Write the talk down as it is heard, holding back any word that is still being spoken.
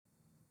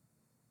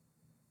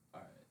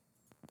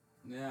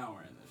Now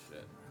we're in this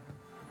shit.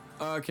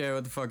 Okay,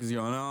 what the fuck is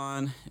going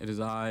on? It is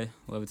I,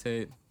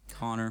 Levitate,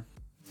 Connor,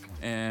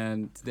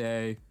 and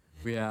today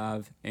we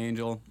have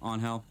Angel on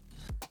Hell,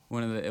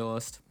 one of the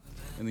illest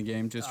in the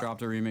game. Just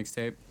dropped a remix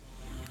tape,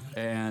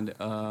 and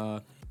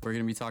we're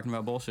gonna be talking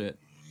about bullshit.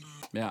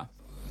 Yeah,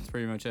 that's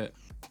pretty much it.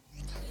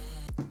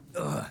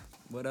 Ugh.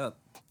 What up?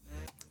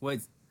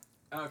 Wait,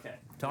 Okay.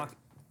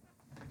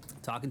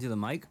 talking to the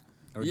mic?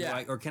 Or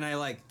Yeah. can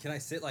I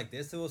sit like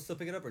this so we'll still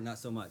pick it up or not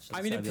so much?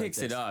 I mean, it picks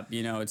it up,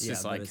 you know, it's Yeah,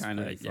 just but like it's kind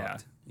pretty of, yeah.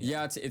 fucked.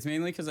 Yeah, it's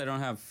mainly because I don't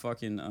have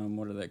fucking,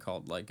 what are they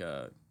called? Like,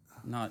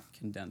 not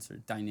condenser,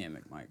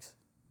 dynamic mics.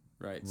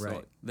 Right. So Right.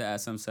 like, the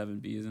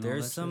SM7Bs and all that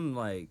There's shit. some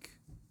like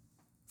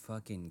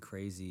fucking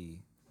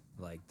crazy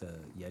like the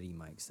Yeti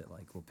mics that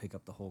like will pick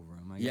up the whole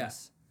room, I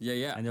guess.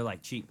 Yeah. And they're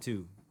like cheap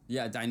too.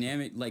 Yeah,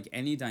 dynamic, like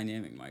any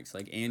dynamic mics.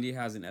 Like Andy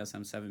has an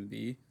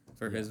SM7B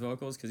for his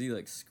vocals because he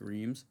like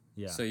screams.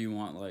 Yeah. So you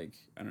want like,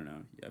 I don't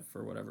know, yeah,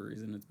 for whatever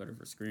reason, it's better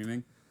for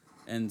screaming.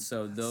 And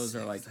so those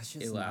are like, That's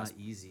just not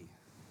easy.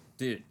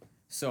 Dude,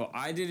 so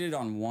I did it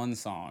on one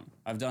song.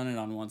 I've done it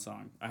on one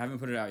song. I haven't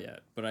put it out yet,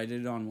 but I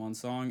did it on one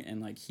song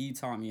and like he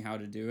taught me how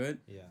to do it.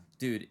 Yeah.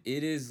 Dude,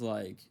 it is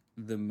like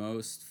the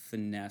most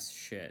finesse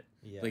shit.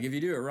 Yeah. Like if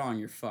you do it wrong,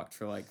 you're fucked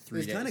for like 3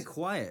 days. It's kind of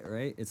quiet,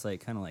 right? It's like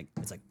kind of like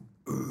it's like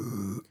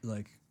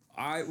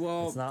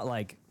it's not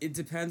like it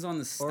depends on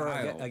the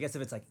style. or I guess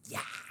if it's like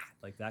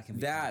like that can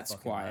be That's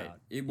fucking quiet.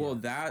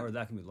 loud. Or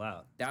that can be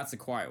loud. That's a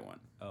quiet one.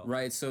 Oh.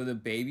 Right? So the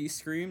baby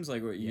screams,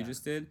 like what you Yeah.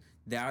 just did,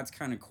 that's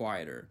kind of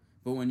quieter.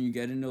 But when you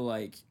get into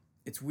like,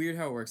 it's weird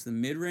how it works. The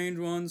mid-range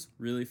ones,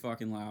 really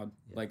fucking loud,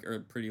 like,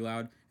 or pretty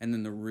loud. And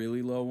then the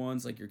really low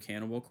ones, like your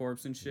Cannibal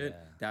Corpse and shit,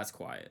 Yeah. that's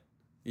quiet.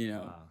 You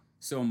know? Wow.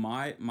 So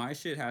my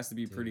shit has to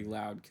be pretty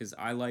loud because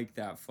I like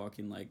that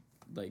fucking like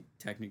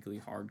technically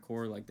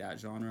hardcore, like that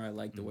genre. I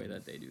like the way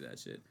that they do that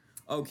shit.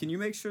 Oh, can you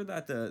make sure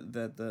that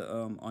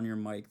the on your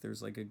mic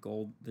there's like a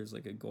gold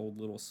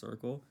little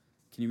circle?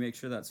 Can you make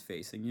sure that's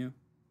facing you?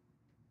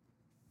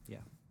 Yeah.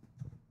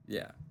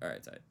 Yeah. All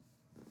right, tight.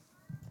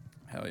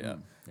 Hell yeah.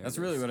 There That's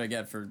it really is. what I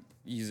get for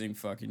using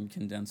fucking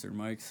condenser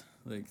mics,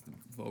 like the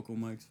vocal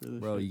mics for this.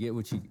 Bro, shit. you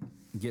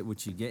get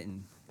what you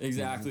getting.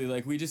 Exactly.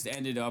 Like we just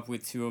ended up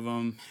with 2 of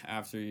them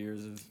after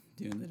years of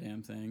doing the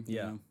damn thing. you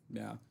Yeah. know?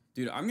 Yeah.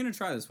 Dude, I'm gonna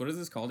try this. What is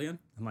this called again?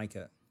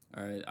 Micah.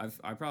 All right.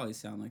 I probably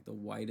sound like the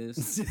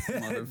whitest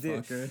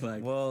motherfucker.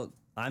 Like, Well,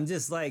 I'm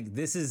just like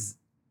this is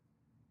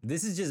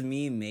just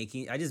me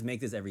making. I just make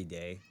this every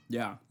day.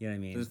 yeah. You know what I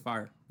mean? This is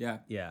fire. Yeah.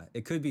 Yeah,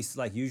 it could be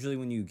like usually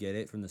when you get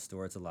it from the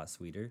store, it's a lot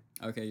sweeter.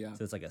 Okay. Yeah.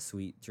 So it's like a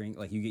sweet drink.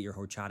 Like you get your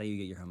horchata, you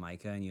get your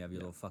jamaica, and you have your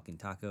little fucking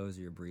tacos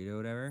or your burrito, or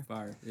whatever.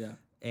 Fire. Yeah.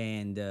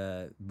 And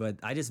but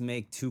I just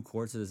make 2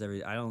 quarts of this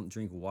every. I don't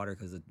drink water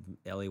because the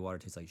LA water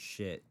tastes like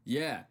shit.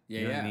 Yeah. Yeah.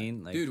 You know yeah. what I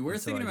mean? Like, Dude, we're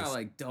and so thinking I about just-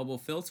 like double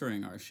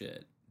filtering our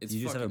shit. It's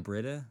You just have a fucking-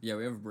 Brita. Yeah,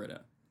 we have a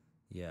Brita.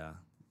 Yeah,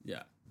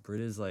 Yeah.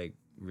 Britas like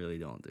really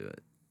don't do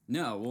it.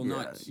 No, well,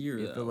 not here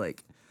You have though. to,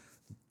 like,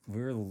 we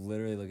were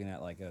literally looking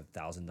at like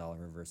 $1,000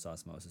 reverse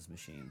osmosis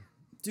machine.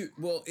 Dude,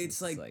 well,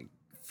 it's like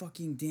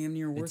fucking damn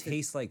near It worth it.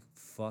 tastes like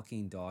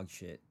fucking dog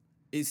shit.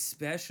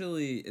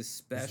 Especially.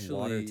 This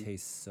water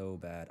tastes so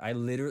bad. I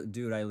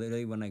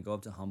literally when I go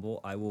up to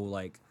Humble, I will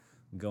like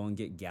go and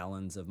get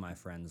gallons of my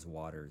friends'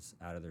 waters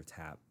out of their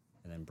tap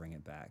and then bring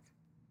it back.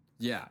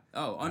 Yeah.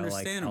 Oh,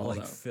 understandable. I'll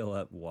though. fill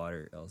up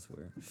water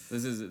elsewhere.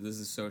 This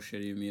is so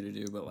shitty of me to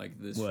do, but like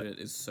this What? shit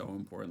is so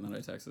important that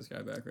I text this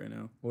guy back right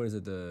now. What is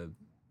it?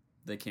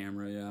 The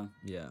Camera, yeah.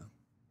 yeah,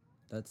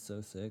 that's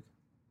so sick.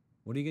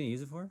 What are you gonna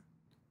use it for?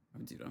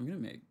 Dude, I'm gonna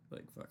make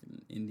like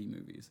fucking indie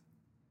movies.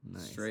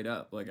 Nice. Straight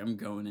up, like I'm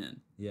going in.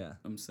 Yeah.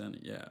 I'm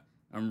sending. Yeah,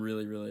 I'm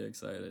really really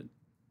excited.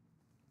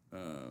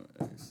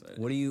 Excited.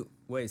 What do you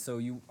wait? So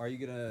you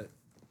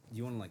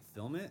you want to like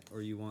film it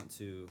or you want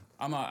to?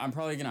 I'm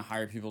probably gonna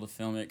hire people to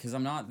film it because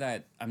I'm not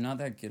that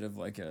good of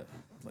like a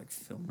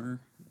filmer.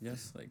 I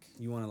guess like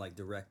You want to like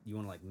direct? You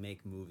want to like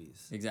make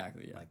movies?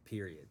 exactly yeah. Like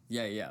period.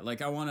 Yeah.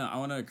 Like I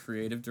wanna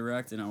creative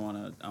direct and I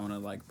wanna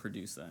like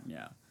produce them.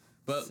 Yeah.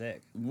 But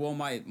Sick. well,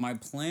 my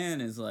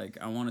plan is like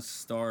I want to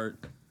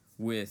start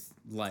with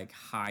like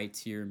high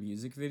tier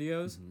music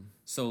videos.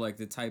 So like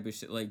the type of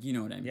shit like you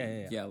know what I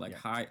mean. Yeah. Like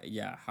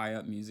Yeah. high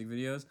up music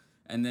videos.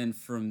 And then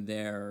from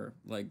there,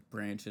 like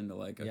branch into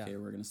like okay, Yeah.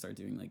 we're gonna start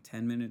doing like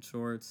 10-minute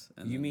shorts.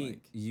 And You then, mean like,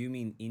 you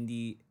mean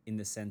indie in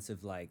the sense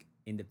of like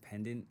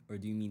independent, or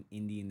do you mean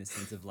indie in the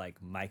sense of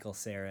like Michael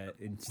Cera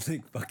and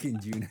like fucking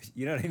Juno?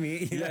 You know what I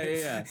mean? You know?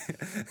 yeah.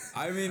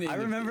 I mean, I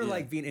remember yeah.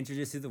 like being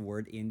introduced to the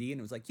word indie, and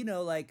it was like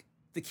like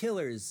The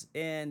Killers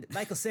and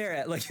Michael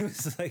Cera. Like it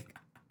was like,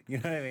 you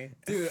know what I mean?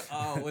 Dude,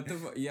 what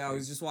the yeah, I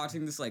was just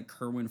watching this like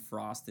Kerwin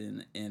Frost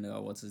and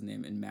what's his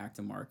name in Mac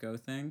DeMarco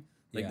thing.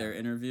 Like Yeah. their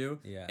interview.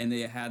 Yeah. And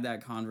they had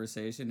that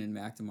conversation and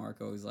Mac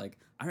DeMarco was like,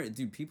 I don't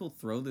dude, people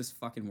throw this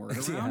fucking word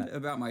around Yeah.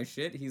 about my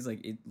shit. He's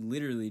like, it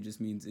literally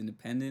just means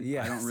independent.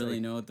 Yeah, I don't it's really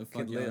like- know what the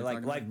fuck you're like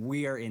talking like about.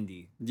 we are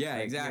indie. Yeah,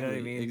 Like, exactly. You know what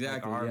I mean?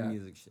 Exactly. Like our yeah.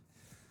 music shit.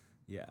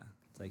 Yeah,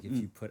 it's like if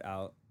you put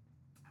out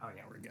Oh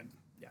yeah, we're good.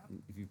 Yeah.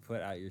 if you put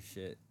out your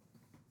shit,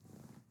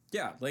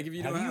 Yeah, like if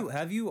you Have don't you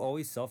have you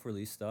always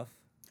self-released stuff?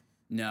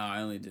 No,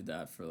 I only did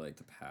that for like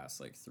the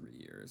past like 3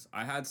 years.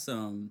 I have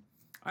some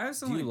Do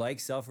you like like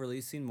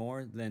self-releasing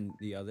more than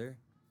the other?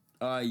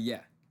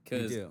 yeah,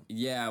 cause do?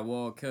 yeah,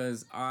 well,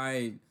 cause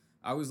I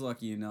was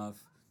lucky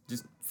enough.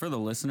 Just for the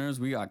listeners,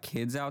 we got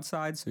kids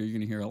outside, so you're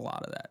gonna hear a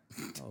lot of that.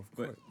 Oh, of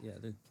But- course. Yeah,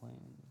 they're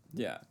playing.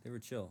 Yeah, They were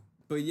chill.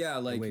 but yeah,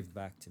 They like waved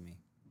back to me.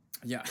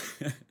 yeah,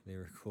 They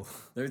were cool.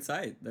 they're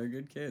tight. They're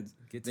good kids.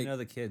 Get to They- know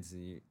the kids.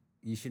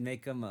 You should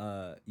make them.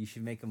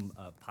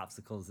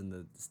 Popsicles in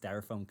the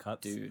styrofoam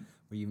cups, Dude.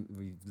 Where you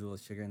do a little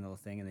sugar in the little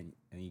thing, and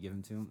then you give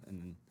them to them, and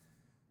then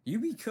You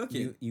be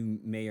cooking. you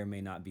may or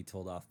may not be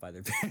told off by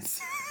their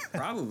parents.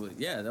 Probably,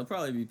 yeah. They'll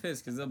probably be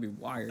pissed because they'll be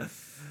wired.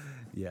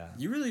 Yeah.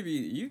 You really be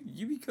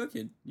you be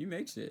cooking. You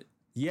make shit.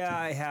 Yeah,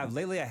 I have.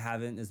 Lately, I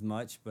haven't as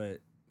much,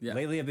 but Yeah.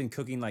 lately I've been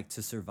cooking like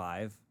to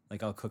survive.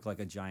 Like I'll cook like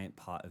a giant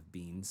pot of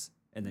beans,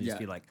 and then just Yeah.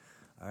 be like,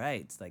 "All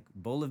right, it's like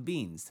bowl of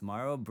beans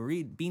tomorrow.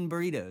 Bean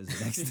burritos.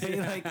 The next day,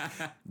 like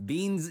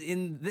beans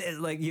in this,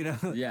 like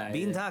Yeah,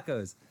 bean yeah.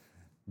 tacos."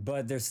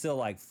 But they're still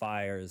like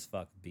fire as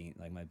fuck.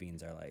 Like my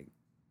beans are like.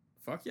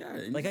 Fuck yeah.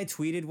 Like I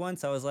tweeted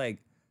once, I was like,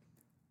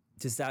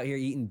 just out here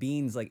eating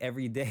beans like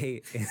every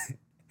day,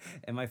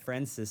 and my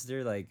friend's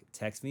sister like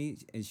texted me,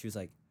 and she was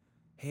like,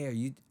 "Hey, are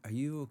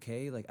you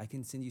okay? Like I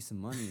can send you some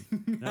money."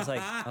 And I was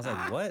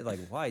like, "What? Like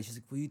why?" She's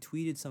like, "Well, you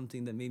tweeted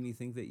something that made me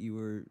think that you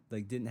were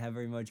like didn't have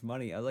very much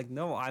money." I was like,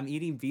 "No, I'm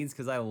eating beans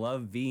because I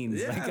love beans.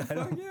 Yeah, like I fuck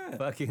don't yeah.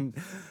 fucking."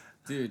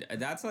 Dude,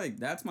 that's why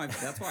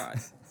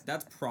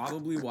that's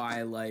probably why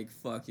I like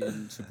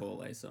fucking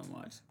Chipotle so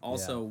much.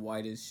 Also,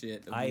 white as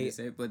shit. Of me to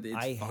say, but it's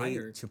I hate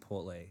fire.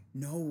 Chipotle.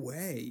 No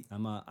way.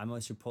 I'm a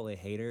Chipotle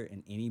hater,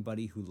 and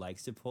anybody who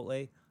likes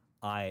Chipotle,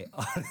 I'm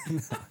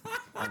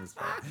just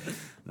playing.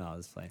 No, I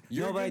was playing.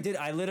 You're No, but I good- did.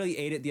 I literally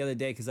ate it the other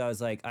day because I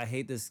was like, I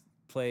hate this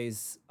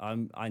place.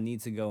 I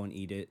need to go and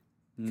eat it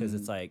because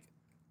it's like,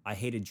 I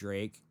hated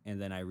Drake,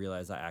 and then I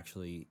realized I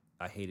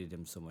hated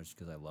him so much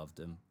because I loved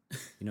him.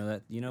 You know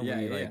that? You know Yeah,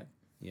 when you're yeah, like,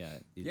 yeah,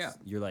 Yeah.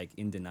 you're like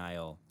in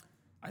denial.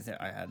 I think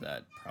I had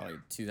that probably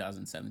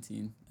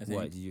 2017. I think.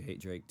 What? Did you hate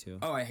Drake too?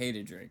 Oh, I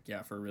hated Drake.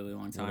 Yeah, for a really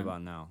long time. What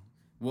about now?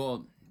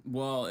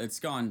 Well, it's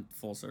gone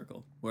full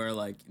circle. Where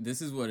like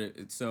this is what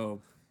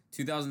so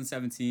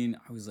 2017,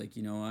 I was like,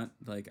 you know what?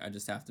 Like I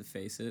just have to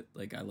face it.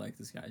 Like I like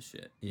this guy's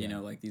shit. Yeah. You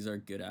know, like these are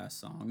good ass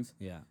songs.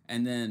 Yeah,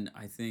 And then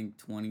I think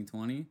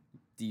 2020,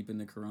 deep in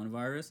the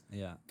coronavirus,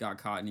 yeah. got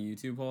caught in a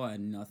YouTube hole. I had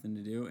nothing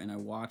to do, and I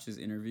watched his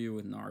interview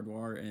with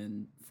Nardwar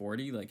and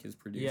 40, like his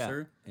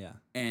producer. Yeah.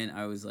 And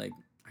I was like,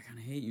 I kind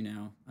of hate you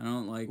now. I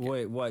don't like.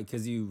 Wait, what?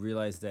 Because you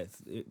realized that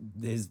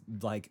his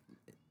like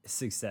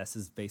success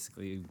is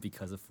basically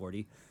because of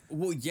 40.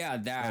 Well, yeah,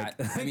 that.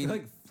 Like, I mean,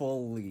 like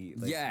fully.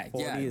 Like Yeah,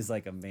 40 yeah. is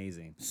like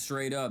amazing.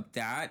 straight up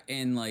that,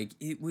 and like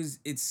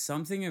it's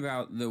something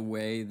about the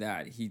way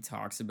that he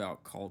talks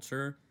about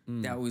culture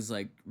that was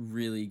like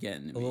really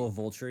getting to A me. little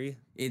vulture.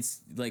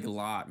 It's like a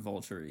lot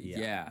vulture-y.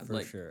 Yeah, for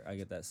like sure. I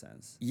get that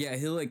sense. yeah,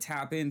 he'll like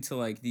tap into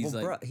like these Well,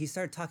 like bro, he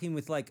started talking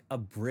with like a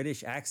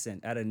British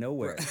accent out of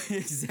nowhere.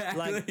 exactly.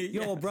 Like, yo,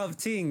 yeah. bruv,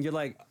 ting. You're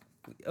like,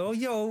 oh,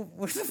 yo,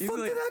 where the fuck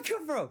like- did that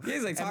come from? Yeah,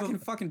 he's like And talking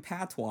fucking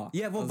patois.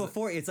 Yeah, I well, was like,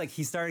 before it's like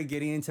he started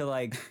getting into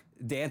like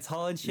dance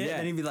hall and shit, Yeah.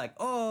 and he'd be like,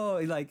 "Oh,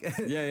 like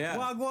Yeah.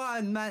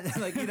 wagwan man,"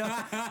 like and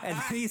then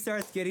he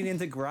starts getting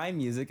into grime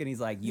music, and he's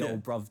like, "Yo, Yeah.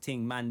 bruv,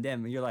 ting man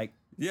dem," and you're like,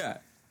 yeah.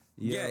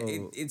 Yeah,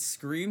 Yo. it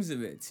screams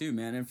of it too,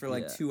 man. And for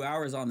like Yeah. 2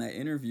 hours on that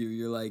interview,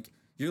 you're like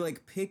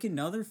pick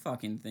another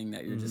fucking thing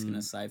that you're just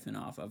gonna siphon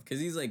off of, because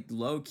he's like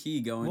low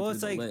key going well, through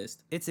it's the like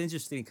list. it's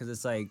interesting because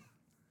it's like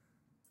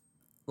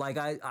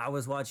I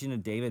was watching a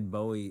David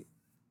Bowie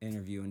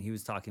interview, and he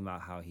was talking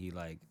about how he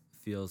like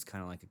feels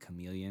kind of like a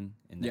chameleon,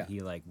 and that Yeah. he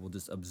like will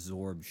just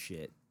absorb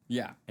shit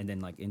Yeah, and then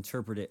like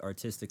interpret it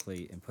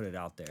artistically and put it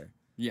out there.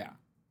 yeah.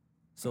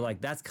 So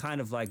like that's kind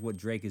of like what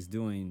Drake is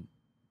doing,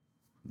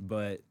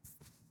 but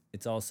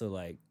it's also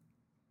like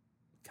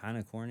kind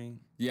of corny.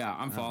 Yeah,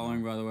 I'm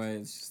following, by the way.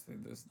 It's just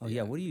like this. Oh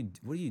yeah, what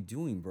are you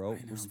doing, bro? know,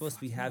 We're I'm supposed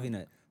to be fucking having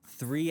a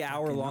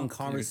 3-hour long up, dude.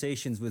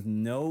 conversations with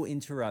no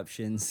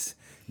interruptions.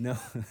 No,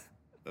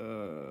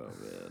 Oh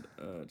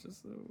man,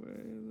 just the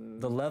way.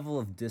 the level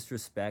of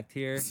disrespect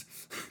here.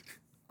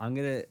 I'm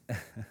gonna.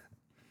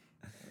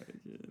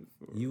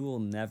 You will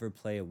never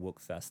play a Wook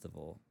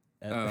festival.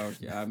 ever. Oh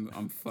yeah,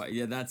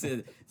 yeah, that's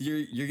it.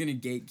 You're gonna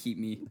gatekeep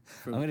me,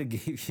 I'm gonna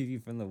give you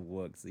from the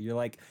Wooks. You're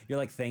like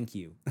thank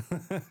you.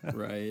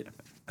 right?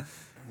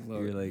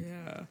 You're like-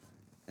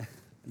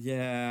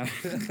 yeah.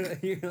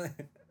 You're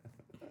like,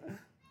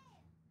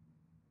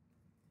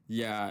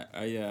 Yeah,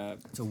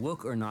 to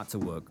Wook or not to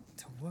Wook?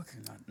 to work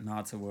or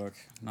not to work,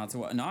 not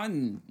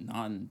in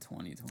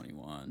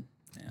 2021.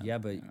 Man. Yeah,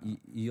 but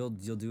you'll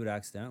do it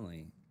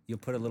accidentally. You'll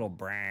put a little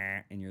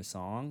brah in your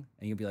song,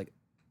 and you'll be like,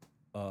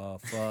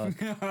 fuck."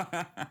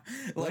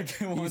 like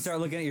You once- start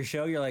looking at your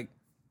show, you're like,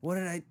 "What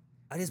did I?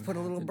 I just put a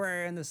little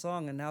brah in the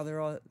song, and now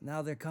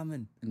they're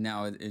coming."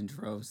 now in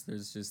droves.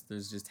 There's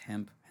just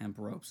hemp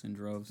ropes in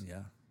droves.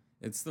 Yeah.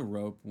 It's the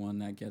rope one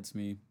that gets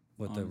me.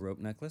 What, the rope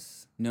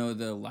necklace? No,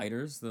 the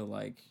lighters, the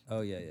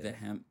Oh yeah, yeah. the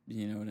hemp.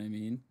 You know what I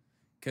mean?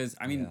 Because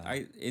I mean, Yeah.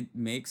 it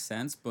makes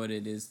sense, but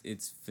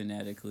it's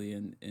phonetically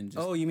and just.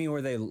 Oh, you mean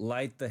where they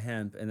light the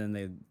hemp and then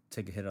they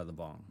take a hit out of the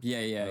bong?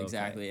 Yeah, yeah, Okay.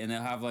 exactly. And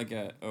they'll have like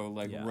a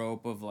Yeah.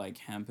 rope of like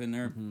hemp in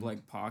their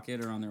like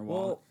pocket or on their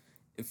wall.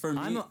 Well, For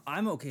me,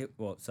 I'm okay.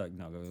 Well, sorry,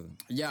 no, go.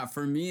 yeah,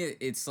 for me,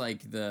 it's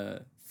like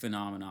the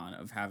phenomenon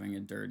of having a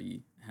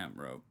dirty hemp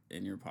rope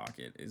in your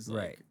pocket is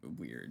like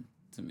weird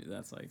to me.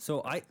 That's like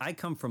So I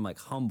come from like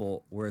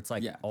Humboldt, where it's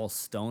like Yeah. all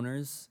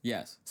stoners.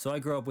 yes, So I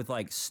grew up with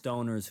like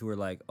stoners who were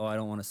like, oh, I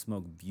don't want to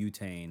smoke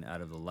butane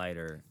out of the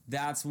lighter.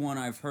 that's one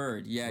I've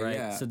heard. Yeah, Right.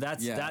 yeah. So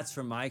that's yeah. that's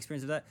from my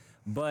experience of that.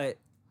 But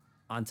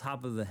on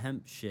top of the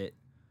hemp shit,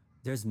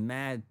 there's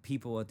mad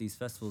people at these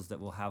festivals that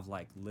will have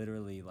like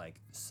literally like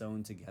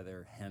sewn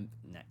together hemp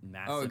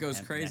massive. Oh, it goes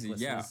hemp crazy.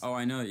 Yeah. necklaces Oh,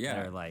 I know. That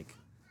Yeah. are like,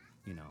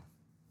 you know,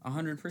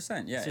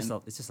 100%. Yeah.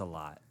 it's just a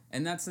lot.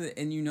 And that's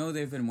and you know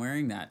they've been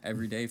wearing that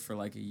every day for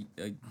like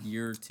a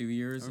year, 2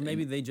 years. Or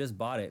maybe they just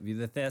bought it.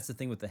 That's the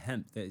thing with the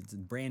hemp. That it's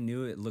brand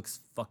new. It looks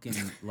fucking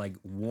like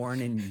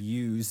worn and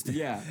used.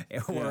 Yeah,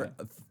 Or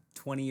yeah.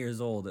 20 years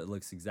old. It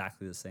looks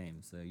exactly the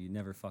same. So you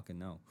never fucking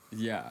know.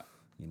 Yeah.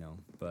 You know.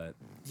 But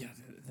Yeah,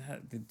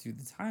 dude,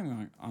 the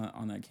timing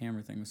on that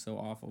camera thing was so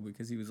awful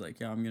because he was like,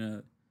 "Yeah,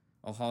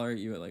 I'll holler at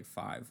you at like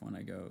 5 when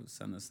I go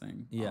send this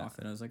thing Yeah. off,"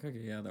 and I was like, "Okay,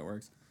 yeah, that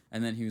works."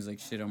 And then he was like,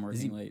 "Shit, I'm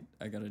working late.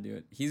 I gotta do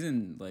it." He's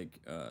in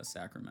like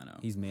Sacramento.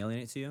 he's mailing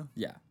it to you.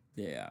 Yeah,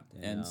 yeah, yeah.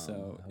 And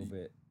so I hope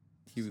it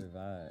he was.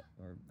 survive.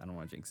 Or I don't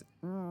want to jinx it.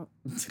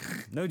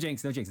 No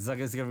jinx. No jinx. It's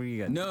gonna be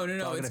good. No,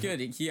 all it's gonna-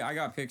 good. I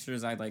got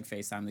pictures. I'd like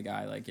FaceTime the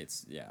guy. Like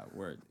it's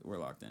we're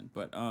locked in.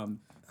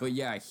 But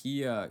yeah,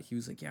 he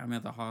was like, "Yeah, I'm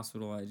at the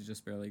hospital. I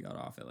just barely got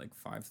off at like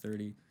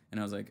 5:30," and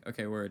I was like,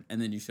 "Okay, word."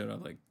 And then you showed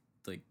up like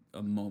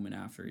a moment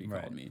after he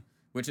Right. called me,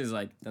 which is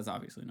like that's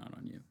obviously not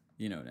on you.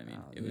 You know what I mean?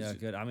 It was Yeah, just-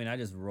 good. I mean, I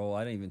just roll.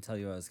 I didn't even tell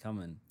you I was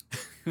coming.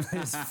 I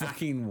just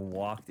fucking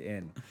walked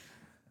in.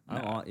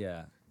 I'm Nah. on,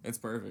 yeah. It's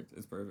perfect.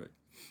 It's perfect.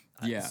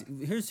 Yeah.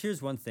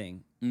 Here's one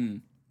thing.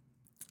 Mm.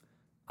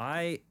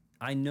 I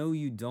know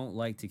you don't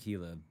like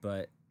tequila,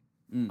 but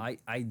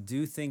I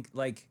do think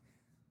like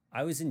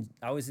I was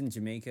in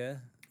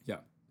Jamaica Yeah.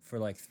 for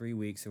like 3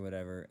 weeks or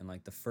whatever, and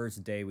like the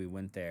first day we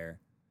went there,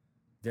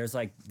 there's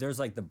like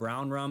the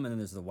brown rum and then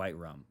there's the white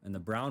rum, and the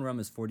brown rum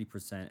is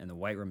 40% and the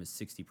white rum is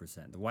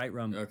 60%. The white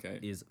rum Okay.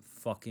 is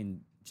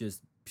fucking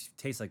just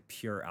tastes like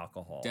pure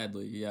alcohol.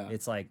 Deadly. Yeah.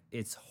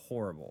 It's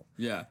horrible.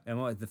 yeah.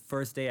 And the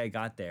first day I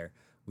got there,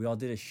 we all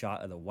did a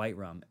shot of the white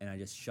rum, and I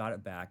just shot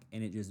it back,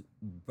 and it just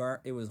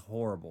burnt. It was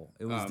horrible.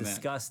 It was Oh, man.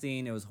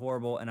 disgusting. It was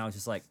horrible, and I was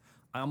just like,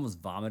 I almost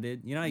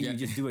vomited. You know, how Yeah. you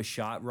just do a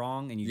shot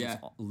wrong, and you Yeah.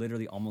 just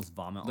literally almost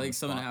vomit. on Like the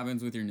something spot.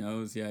 happens with your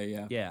nose. Yeah.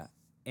 Yeah. Yeah,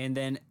 and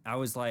then I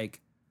was like,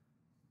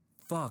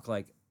 fuck,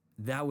 like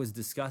that was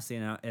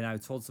disgusting. And I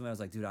told somebody, I was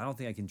like, dude, I don't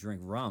think I can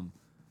drink rum.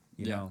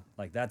 You Yeah. know,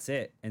 like that's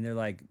it. And they're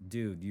like,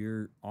 dude,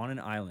 you're on an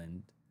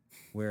island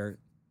where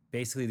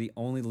basically the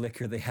only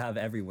liquor they have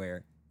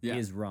everywhere Yeah.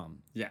 is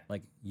rum. Yeah.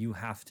 Like you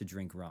have to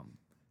drink rum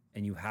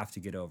and you have to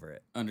get over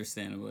it.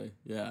 Understandably.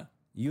 Yeah.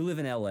 You live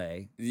in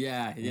LA.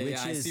 Yeah. Yeah. Which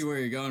Yeah. I is see where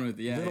you're going with.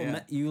 Yeah. Little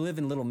yeah. You live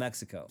in Little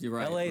Mexico. You're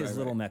right, LA is right,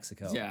 Little right.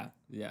 Mexico. Yeah.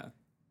 Yeah.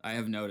 I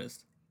have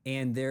noticed.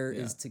 And there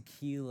Yeah. is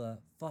tequila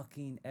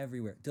fucking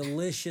everywhere.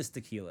 Delicious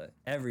tequila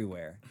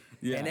everywhere.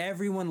 Yeah. And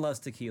everyone loves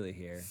tequila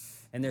here.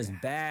 And there's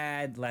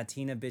bad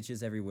Latina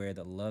bitches everywhere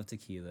that love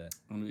tequila.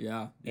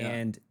 Yeah. Yeah.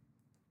 And,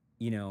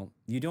 you know,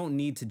 you don't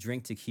need to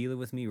drink tequila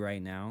with me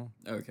right now,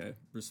 Okay.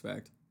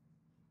 Respect.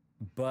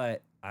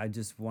 but I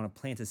just want to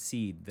plant a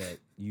seed that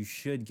you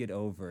should get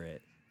over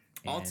it.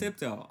 I'll And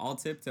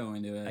tiptoe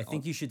into it. I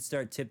think you should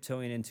start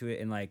tiptoeing into it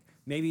and like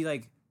maybe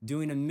like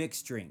doing a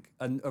mixed drink,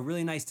 a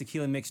really nice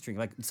tequila mixed drink,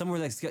 like somewhere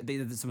like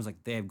someone's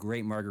like they have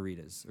great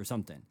margaritas or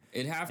something.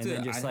 I'd have and to.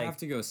 then just, I'd like- have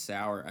to go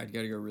sour. I'd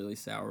got to go really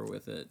sour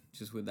with it,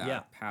 just with that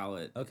Yeah.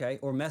 palate. Okay,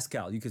 or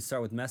mezcal. You could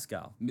start with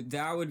mezcal.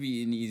 That would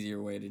be an easier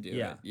way to do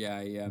Yeah. it.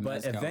 Yeah, yeah. But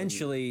mezcal would be-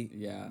 eventually,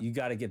 yeah. you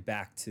got to get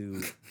back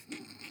to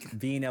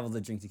being able to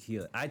drink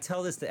tequila. I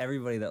tell this to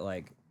everybody that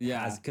like,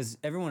 Yeah. because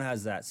everyone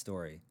has that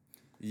story.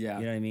 Yeah.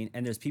 You know what I mean?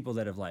 And there's people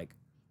that have like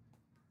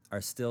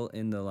are still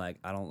in the like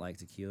I don't like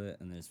tequila,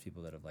 and there's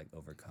people that have like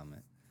overcome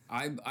it.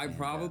 I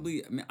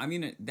probably. I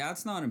mean,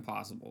 that's not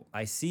impossible.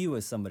 I see you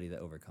as somebody that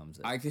overcomes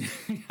it. I could.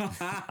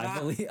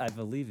 I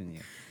believe in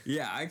you.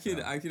 Yeah, I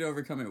could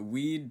overcome it.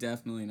 Weed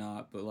definitely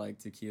not, but like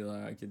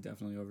tequila, I could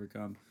definitely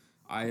overcome.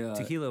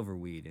 Tequila over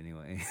weed,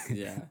 anyway.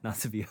 Yeah. Not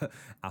to be a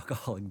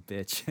alcoholic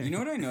bitch. You know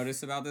what I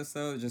noticed about this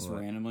though, just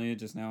What? randomly,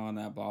 just now on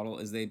that bottle,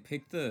 is they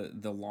picked the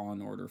Law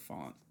and Order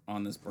font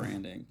on this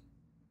branding.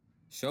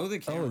 Show the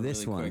camera Oh, this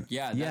really one. quick.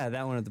 Yeah, yeah,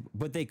 that one.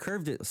 But they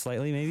curved it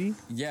slightly, maybe.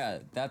 yeah,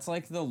 that's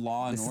like the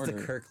Law and This Order.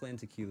 is the Kirkland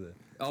tequila.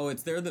 Oh,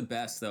 they're the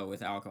best though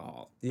with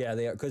alcohol. Yeah,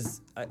 they are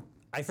because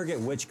I forget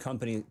which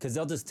company because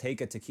they'll just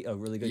take a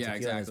really good Yeah,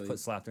 tequila and exactly.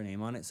 just slap their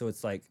name on it. So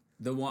it's like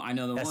The one I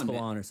know the one.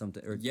 Espolon or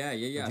something. Or, Yeah,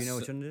 yeah, yeah. Do you know So-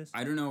 which one it is?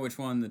 I don't know which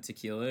one the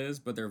tequila is,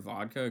 but their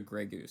vodka,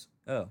 Grey Goose.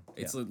 Oh,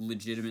 It's yeah.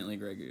 legitimately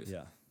Grey Goose.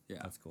 Yeah, Yeah.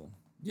 that's cool.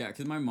 Yeah,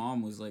 because my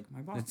mom was like,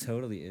 my mom. It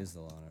totally is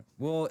the Lana.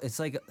 Well, it's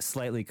like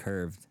slightly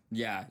curved.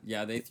 Yeah,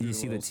 they threw You a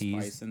see the little T's?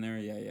 spice in there.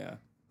 Yeah,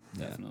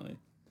 definitely.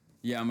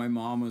 Yeah, my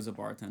mom was a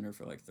bartender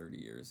for like 30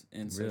 years,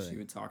 and so Really? she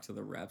would talk to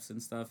the reps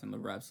and stuff, and the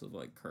reps of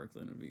like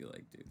Kirkland would be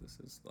like, dude, this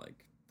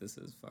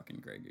is fucking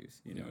Grey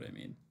Goose. You know what I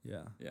mean?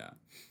 Yeah.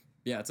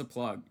 Yeah, it's a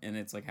plug, and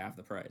it's like half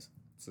the price.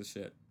 It's the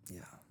shit. Yeah.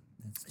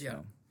 It's Yeah.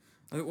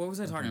 true. What was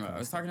I talking about? I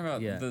was talking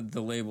about Yeah.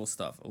 the label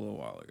stuff a little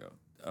while ago.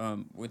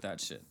 With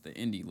that shit, the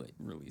indie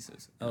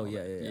releases. and Oh, all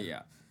yeah, that.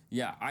 yeah.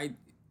 Yeah.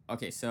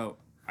 Okay, so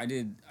I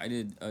did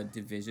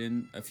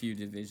a few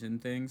division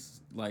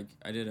things. Like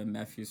I did a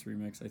Mepheus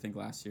remix I think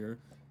last year,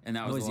 and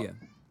that was Noisia.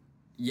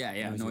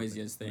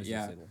 Noisia's thing. Noisia's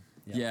Yeah. label.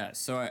 Yeah,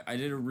 so I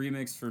did a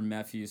remix for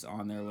Mepheus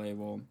on their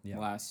label Yeah.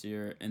 last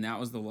year, and that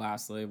was the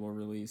last label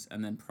release.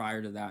 And then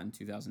prior to that, in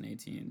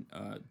 2018,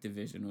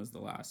 Division was the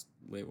last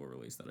label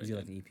release that I Did did. you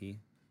like an EP?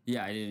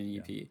 Yeah, I did an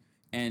EP.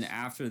 And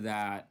after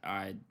that,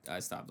 I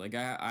stopped. Like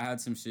I had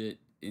some shit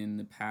in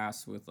the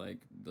past with like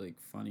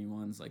funny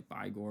ones like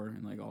Bygore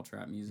and like all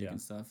trap music Yeah.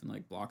 and stuff, and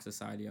like Block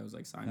Society. I was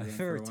like signed I to them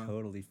for a while.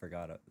 totally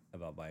forgot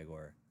about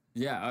Bygore.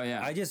 Yeah. Oh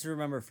yeah. I just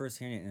remember first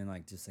hearing it and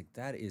like just like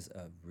that is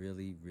a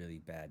really really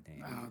bad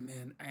name. Oh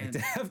man. Like, to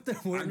have the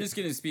word I'm just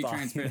gonna speak By-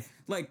 transparent.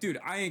 Like, dude,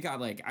 I ain't got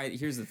like.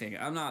 Here's the thing.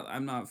 I'm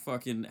not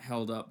fucking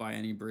held up by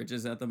any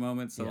bridges at the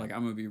moment. So Yeah. like,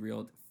 I'm gonna be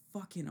real.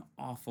 Fucking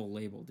awful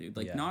label, dude.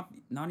 Like, Yeah.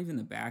 not even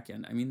the back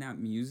end. I mean, that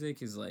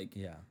music is like.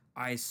 Yeah.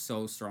 I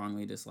so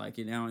strongly dislike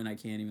it now, and I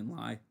can't even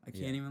lie. I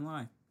can't even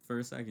lie for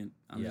a second.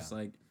 I'm Yeah. just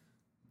like.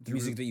 The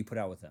music that you put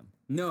out with them.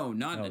 No,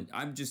 not. Oh.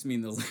 I'm just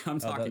mean the. I'm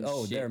talking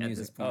shit their at music.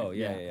 this point. Oh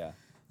yeah.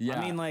 Yeah.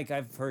 I mean, like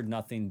I've heard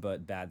nothing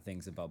but bad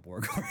things about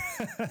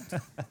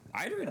Borgore.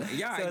 I do.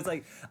 Yeah. So it's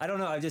like I don't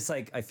know. I just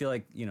like I feel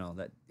like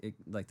that it,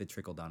 like the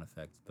trickle down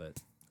effect, but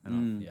I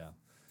don't. Yeah.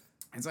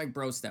 It's like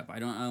bro step. I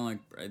don't like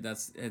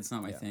it's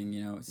not my Yeah. thing,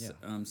 Yeah.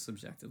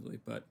 subjectively,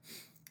 but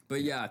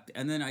yeah,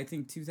 and then I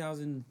think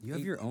 2000 You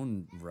have your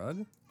own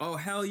rug? Oh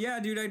hell yeah,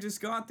 dude, I just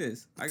got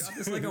this. I got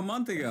this like a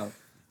month ago.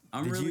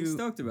 I'm Did really you,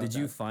 stoked about Did that.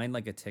 you find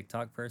like a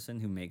TikTok person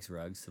who makes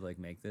rugs to like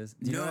make this?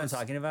 Do you know what I'm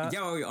talking about? Yeah,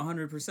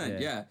 100%. Yeah.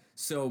 Yeah.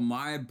 So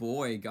my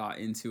boy got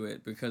into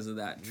it because of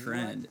that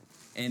trend,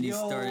 and he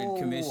started Yo.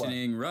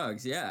 commissioning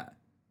rugs. Yeah.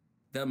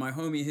 That my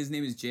homie, his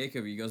name is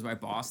Jacob. He goes by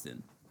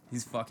Boston.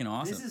 He's fucking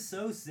awesome. This is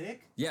so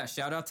sick. Yeah,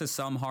 shout out to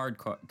Some Hard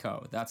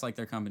Co. That's like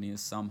their company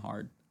is Some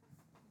Hard.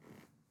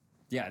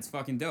 Yeah, it's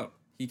fucking dope.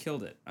 He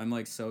killed it. I'm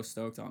like so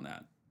stoked on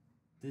that.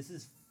 This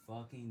is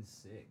fucking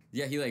sick.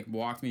 Yeah, he like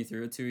walked me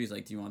through it too. He's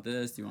like, "Do you want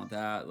this? Do you want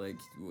that?" Like,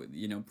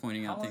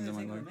 pointing out things. I'm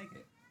like, make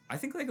it? I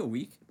think like a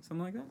week,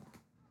 something like that.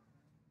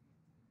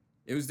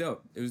 It was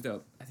dope.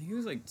 I think it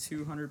was like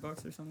 $200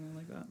 or something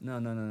like that.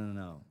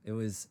 No. It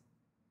was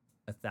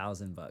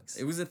 $1,000.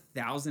 It was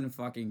 $1,000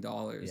 fucking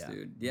dollars,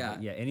 dude. Yeah.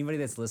 Yeah. Anybody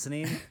that's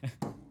listening,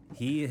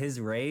 his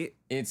rate.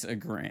 It's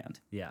 $1,000.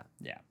 Yeah.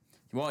 Yeah.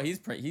 Well, he's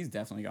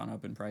definitely gone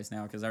up in price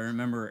now because I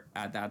remember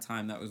at that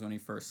time that was when he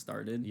first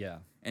started. Yeah.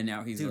 And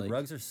now he's Dude, like,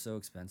 rugs are so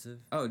expensive.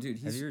 oh, dude,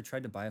 Have he's you ever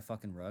tried to buy a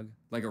fucking rug?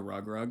 like a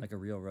rug. Like a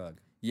real rug?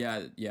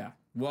 Yeah.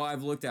 Well,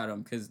 I've looked at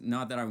them because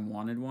not that I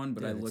wanted one,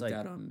 but Dude, I it's looked like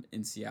at them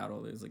in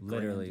Seattle. It was like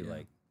Literally grand, yeah.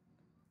 like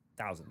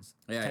thousands.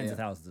 Yeah, Tens yeah. of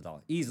thousands of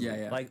dollars. Easily. Yeah,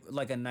 yeah.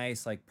 Like a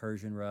nice like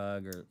Persian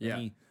rug or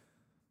Yeah.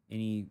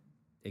 any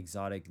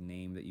exotic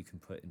name that you can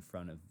put in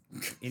front of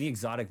any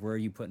exotic word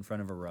you put in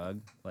front of a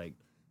rug. Like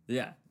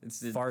Yeah.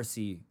 It's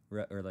Farsi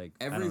or like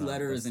I every don't know,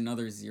 letter is that's-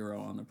 another zero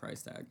on the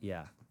price tag.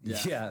 Yeah. Yeah.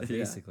 Yeah, Yeah.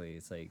 basically.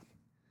 It's like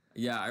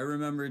Yeah, I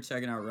remember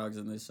checking out rugs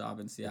in this shop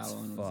in Seattle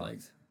and was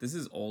like, fucked. this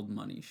is old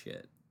money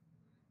shit.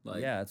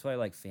 Like, yeah, that's why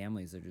like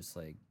families are just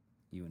like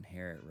you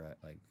inherit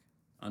like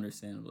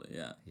understandably,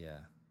 yeah. yeah.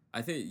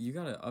 I think you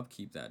gotta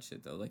upkeep that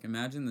shit though. Like,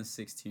 imagine the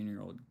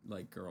 16-year-old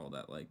like girl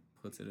that like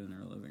puts it in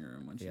her living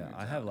room when she. Yeah, moves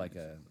I out have and like it's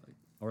a just, like,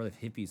 or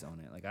if hippies own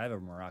it. Like I have a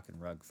Moroccan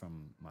rug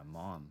from my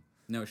mom.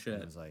 no And shit.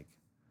 it was like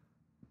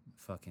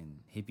fucking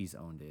hippies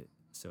owned it,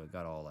 so it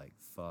got all like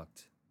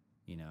fucked,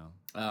 you know.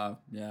 Yeah.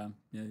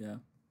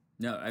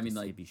 No, I mean Just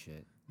like hippie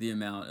shit. the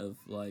amount of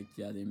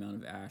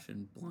ash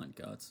and blunt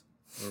guts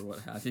or what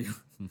have you.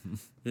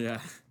 Yeah.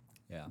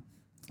 Yeah.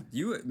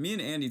 Me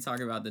and Andy talk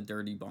about the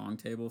dirty bong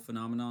table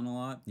phenomenon a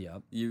lot.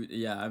 Yep.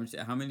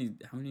 How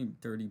many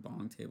dirty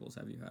bong tables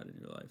have you had in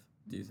your life?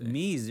 Do you think?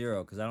 Me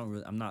zero, because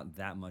I'm not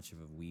that much of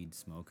a weed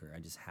smoker. I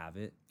just have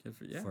it Good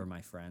for yeah. for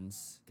my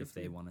friends Good if for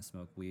they you. want to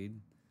smoke weed,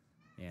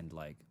 and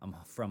like I'm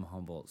from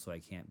Humboldt, so I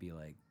can't be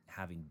like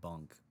having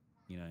bunk.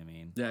 You know what I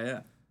mean?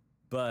 Yeah.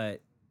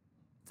 But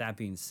that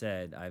being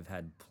said, I've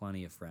had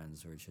plenty of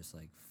friends where it's just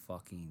like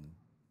fucking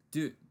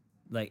Dude,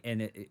 like,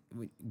 and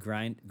we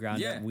ground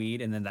Yeah. up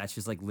weed, and then that's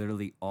just like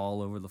literally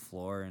all over the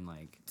floor, and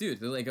like Dude,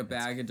 they're like a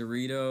bag of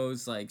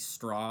Doritos, like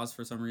straws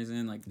for some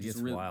reason, like it just gets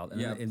really, wild. And,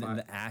 yeah, then, and then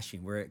pla- the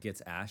ashing, where it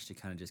gets ashed, it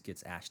kind of just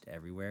gets ashed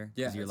everywhere.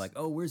 Yeah, 'Cause you're it's- like,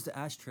 oh, where's the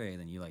ashtray?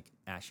 And then you like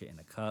ash it in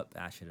a cup,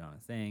 ash it on a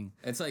thing.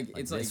 it's like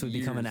it's This like would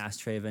become an years-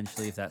 ashtray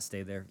eventually if that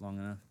stayed there long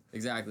enough.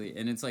 Exactly,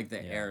 and it's like the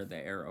Yeah.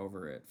 air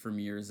over it from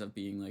years of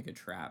being like a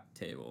trap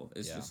table.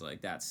 It's Yeah. just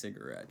like that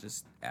cigarette,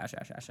 just ash,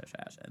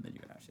 and then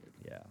you ash it.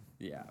 Yeah.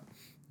 Yeah,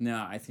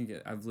 no, I think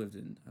I've lived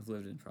in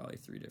probably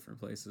 3 different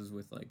places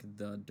with like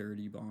the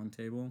dirty bong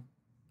table,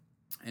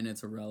 and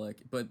it's a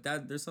relic. But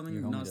there's something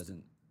Your homie nost-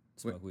 doesn't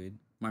smoke weed.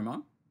 My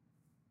mom?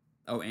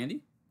 Oh,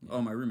 Andy? Yeah.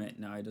 Oh, my roommate.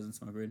 No, he doesn't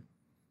smoke weed.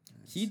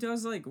 He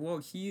does like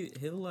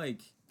he'll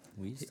like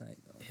Weed's tight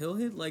though. he'll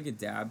hit like a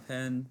dab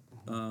pen.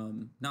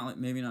 Not like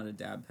maybe not a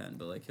dab pen,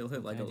 but like he'll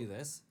hit like Can I a do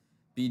this?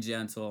 Be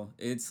Gentle.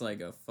 It's like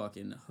a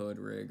fucking hood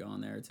rig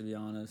on there, to be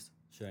honest.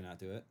 Should I not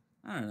do it?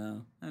 I don't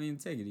know. I mean,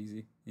 take it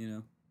easy, you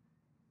know.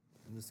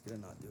 I'm just gonna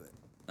not do it.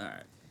 All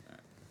right.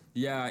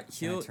 Yeah, Can I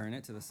he'll turn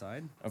it to the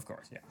side? of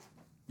course, yeah.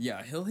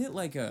 Yeah, he'll hit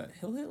like a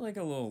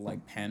little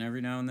like pen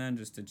every now and then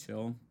just to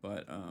chill,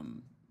 but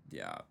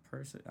yeah,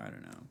 I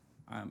don't know.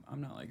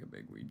 I'm not like a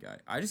big weed guy.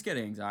 I just get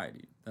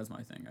anxiety. That's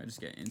my thing. I just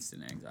get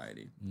instant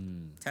anxiety.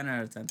 10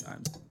 out of 10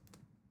 times.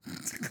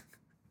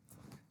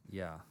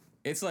 Yeah.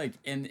 It's like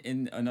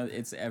in another.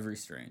 It's every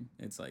strain.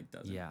 It's like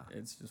doesn't. Yeah.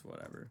 It's just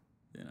whatever.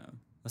 You know.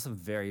 Unless I'm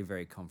very,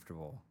 very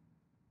comfortable.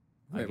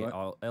 Wait,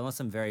 what? Unless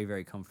I'm very,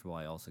 very comfortable,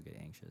 I also get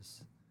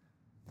anxious.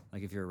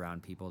 Like if you're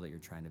around people that you're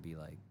trying to be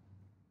like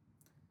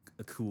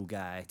a cool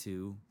guy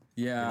too.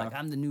 Yeah. You're like,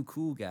 I'm the new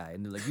cool guy.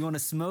 And they're like, you want to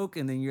smoke?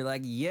 And then you're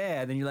like,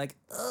 yeah. And then you're like,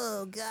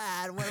 oh,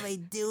 God, what am I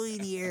doing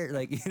here?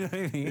 Like, you know what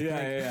I mean? Yeah,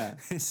 Like, yeah.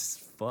 It's just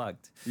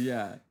fucked.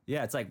 Yeah.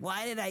 Yeah, it's like,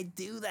 why did I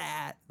do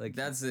that? Like,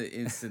 That's an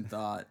instant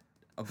thought.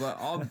 But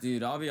I'll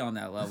be on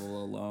that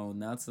level alone.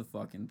 That's the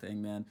fucking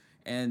thing, man.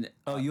 And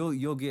oh,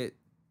 you'll get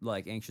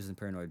like anxious and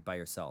paranoid by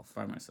yourself.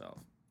 by myself.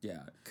 Yeah.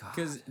 God.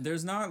 Because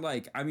there's not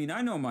like, I mean,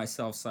 I know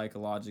myself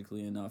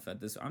psychologically enough at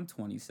this. I'm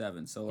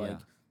 27, so like,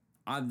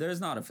 Yeah.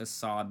 there's not a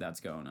facade that's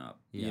going up.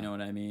 Yeah. You know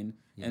what I mean?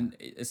 Yeah. And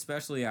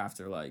especially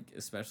after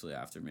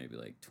maybe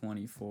like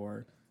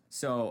 24.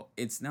 So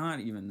it's not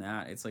even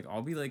that. It's like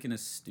I'll be like in a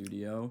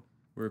studio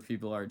where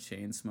people are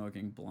chain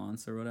smoking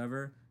blunts or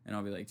whatever, and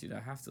I'll be like, dude, I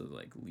have to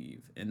like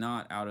leave, and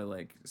not out of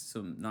like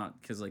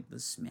not because like the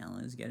smell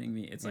is getting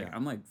me. It's like Yeah.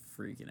 I'm like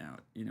freaking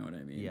out. You know what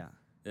I mean? Yeah.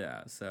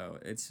 Yeah. So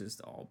it's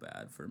just all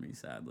bad for me,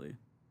 sadly.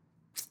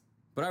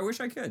 But I wish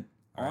I could.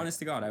 Honest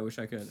to God, I wish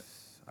I could.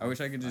 I wish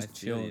I could just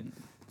chill.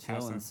 Chill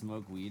Awesome. and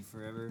smoke weed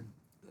forever.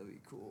 That'd be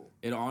cool.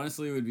 It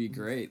honestly would be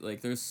great.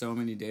 Like, there's so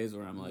many days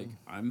where I'm like,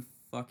 I'm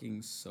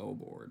fucking so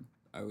bored.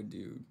 I would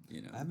do,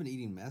 you know. I've been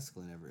eating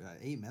mescaline I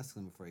ate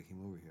mescaline before I came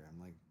over here. I'm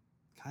like,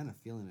 kind of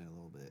feeling it a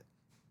little bit.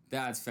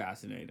 That's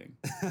fascinating.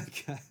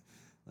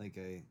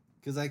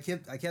 Because I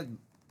kept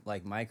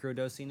like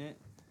microdosing it,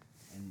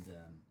 and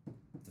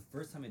the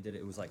first time I did it,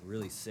 it was like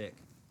really sick.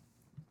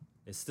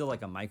 It's still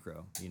like a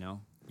micro, you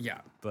know.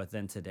 Yeah. But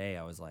then today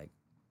I was like,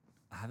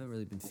 I haven't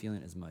really been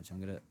feeling it as much. I'm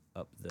gonna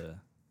up the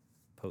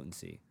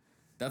potency.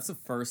 That's the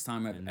first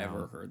time I've And ever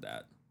now- heard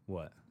that.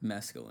 What?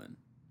 Mescaline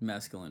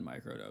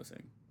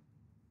microdosing.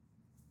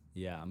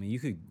 Yeah, I mean, you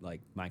could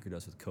like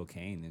microdose with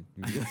cocaine,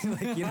 and you're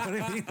like, you know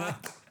what I mean?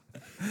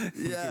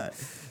 Like,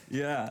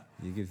 Yeah.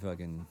 you could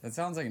fucking That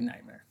sounds like a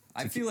nightmare.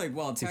 I feel like,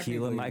 well,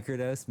 tequila technically,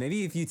 microdose.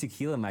 Maybe if you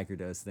tequila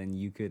microdose, then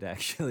you could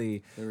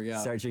actually There we go.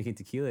 start drinking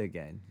tequila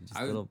again. Just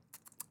I a would- little.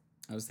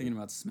 I was thinking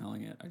about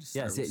smelling it. I just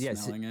Yeah, started yeah,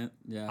 smelling it.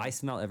 Yeah. I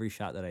smell every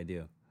shot that I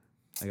do.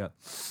 I go,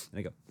 and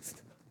I go.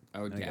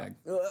 I would And I gag.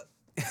 go.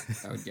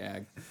 I would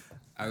gag.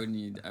 I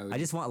would. I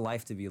just want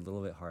life to be a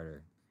little bit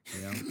harder.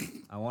 You know,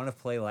 I want to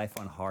play life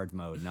on hard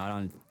mode, not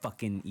on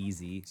fucking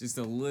easy. just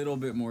a little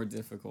bit more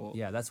difficult.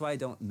 Yeah, that's why I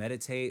don't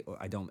meditate or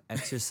I don't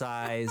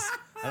exercise.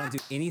 I don't do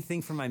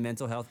anything for my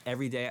mental health.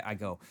 Every day I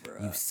go,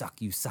 you suck,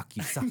 you suck,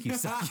 you suck, you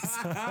suck, you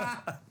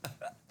suck.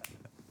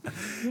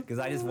 Because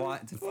I just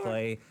want to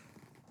play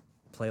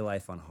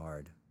life on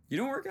hard. You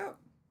don't work out?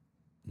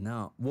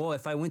 No, well,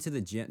 if I went to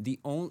the gym,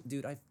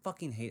 dude, I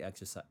fucking hate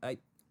exercise.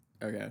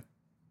 Okay.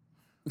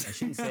 I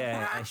shouldn't say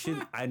I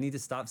should. I need to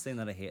stop saying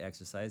that I hate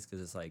exercise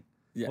because it's like,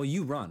 Yeah. well,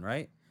 you run,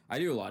 right? I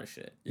do a lot of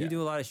shit. Yeah. You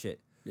do a lot of shit.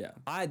 Yeah.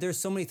 There's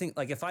so many things.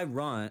 Like if I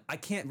run, I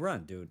can't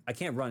run, dude. I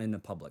can't run in the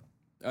public.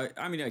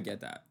 I mean, I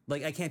get that.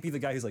 Like I can't be the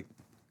guy who's like,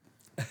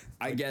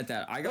 I get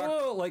that. I got.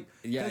 oh, like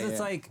Yeah, because it's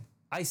yeah. like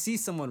I see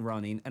someone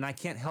running and I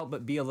can't help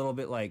but be a little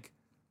bit like,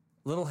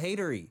 little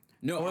hatery.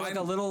 No, or like a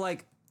I'm- little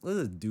like, this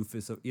is a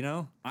doofus, you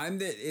know? I'm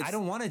the. It's, I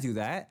don't want to do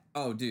that.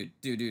 Oh, dude.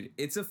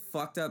 It's a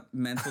fucked up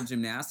mental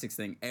gymnastics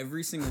thing.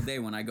 Every single day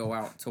when I go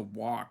out to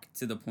walk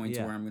to the point to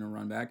Yeah. where I'm gonna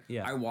run back,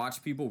 Yeah. I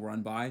watch people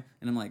run by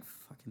and I'm like,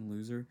 fucking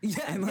loser.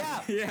 Yeah, And like,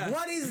 yeah.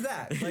 What is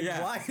that? Like,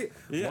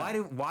 Yeah.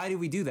 why do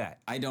we do that?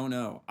 I don't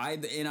know.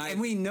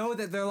 And we know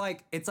that they're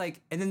like, it's like,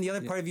 and then the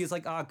other part of you is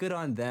like, oh, good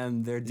on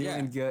them. They're doing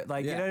Yeah. good.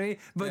 Like, you Yeah. know what I mean?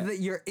 But Yeah.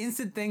 your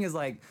instant thing is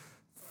like,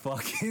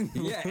 fucking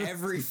Yeah,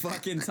 every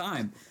fucking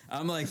time.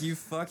 I'm like, you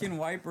fucking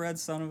white bread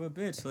son of a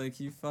bitch. Like,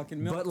 you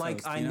fucking milk But like,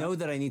 toast, I you know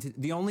that I need to.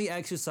 The only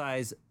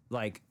exercise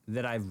like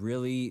that I've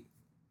really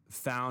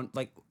found,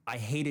 like, I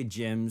hated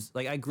gyms.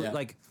 Like I grew Yeah.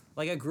 like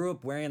I grew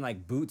up wearing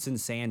like boots and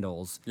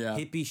sandals, Yeah.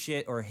 hippie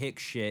shit or hick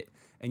shit,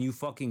 and you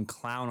fucking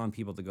clown on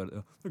people to go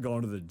to. They're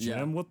going to the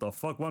gym. Yeah. What the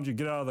fuck? Why don't you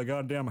get out of the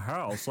goddamn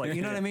house? Like,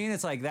 you know what I mean?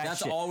 It's like that.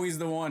 That's shit. always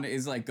the one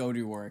is like, go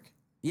do work.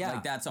 Yeah,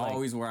 Like, that's like-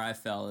 always where I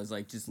fell, is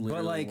like, just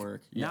literally But like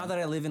work. now that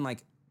I live in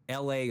like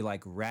L.A.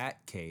 like rat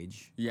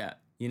cage, Yeah.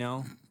 you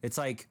know, it's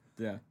like.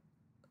 Yeah.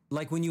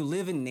 Like when you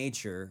live in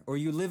nature or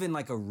you live in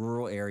like a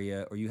rural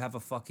area or you have a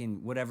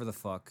fucking whatever the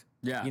fuck.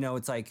 Yeah. You know,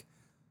 it's like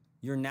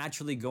you're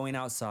naturally going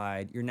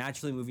outside, you're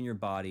naturally moving your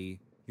body,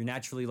 you're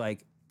naturally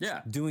like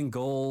Yeah. doing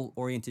goal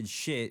oriented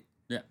shit.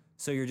 Yeah.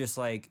 So you're just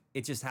like,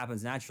 it just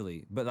happens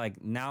naturally. But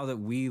like now that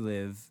we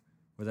live,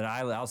 or that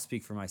I'll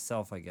speak for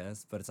myself, I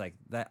guess, but it's like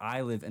that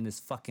I live in this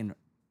fucking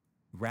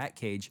rat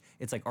cage,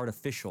 it's like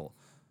artificial.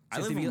 I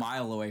So live to a be-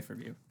 mile away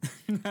from you.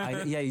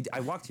 I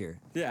walked here.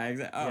 Yeah,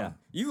 exactly. Oh,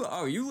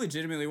 Yeah. you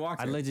legitimately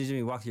walked I here.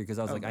 legitimately walked here because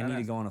I was Oh, like, I need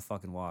to badass. go on a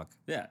fucking walk.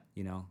 Yeah.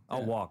 You know,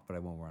 I'll Yeah. walk, but I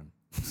won't run.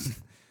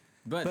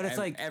 But it's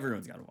like-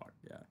 everyone's got to walk.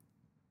 Yeah.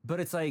 But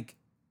it's like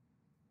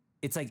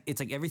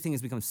everything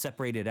has become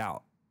separated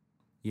out,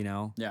 you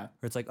know? Yeah. Or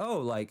it's like, oh,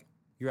 like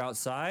you're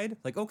outside,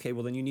 like, okay,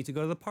 well then you need to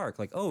go to the park.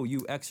 Like, oh,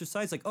 you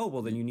exercise, like, oh,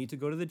 well then you need to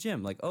go to the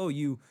gym. Like, oh,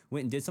 you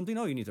went and did something,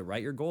 oh, you need to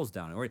write your goals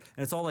down. And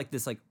it's all like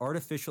this like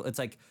artificial, it's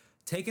like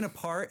taken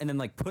apart and then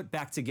like put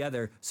back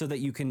together so that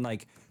you can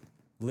like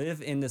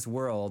live in this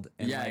world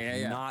and Yeah, like yeah,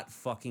 yeah. not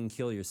fucking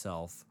kill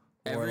yourself.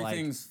 Or like,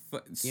 Everything's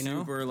you know?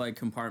 super like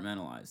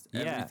compartmentalized.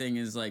 Yeah. Everything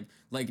is like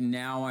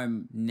now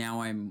I'm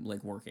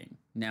like working.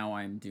 Now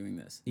I'm doing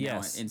this. Now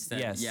yes, instead.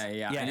 yes.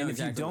 Yeah. I know and if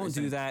exactly you what don't you're do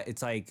saying. that,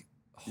 it's like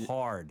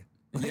hard.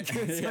 Like,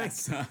 it's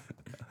Yes. like,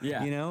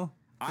 Yeah. you know?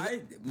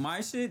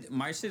 My shit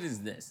is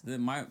this.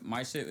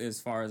 My shit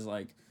as far as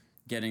like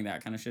getting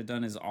that kind of shit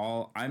done is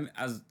all I'm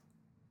as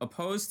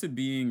opposed to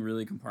being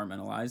really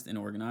compartmentalized and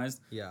organized.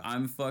 Yeah.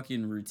 I'm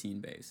fucking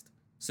routine based.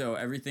 So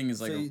everything is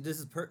like this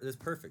is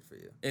perfect for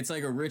you. it's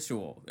like a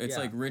ritual. It's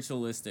Yeah. like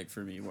ritualistic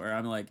for me where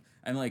I'm like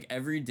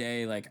every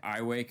day like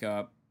I wake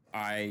up,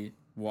 I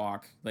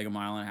walk like a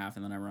mile and a half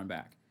and then I run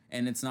back.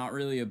 And it's not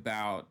really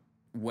about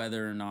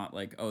whether or not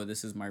like, oh,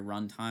 this is my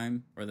run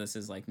time or this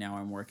is like now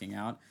I'm working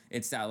out.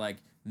 It's that like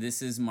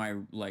this is my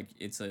like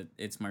it's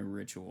my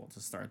ritual to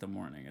start the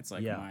morning. It's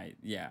like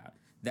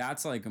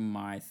that's like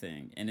my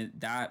thing. And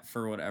that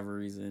for whatever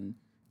reason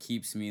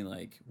keeps me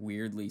like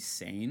weirdly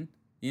sane.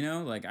 You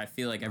know, like I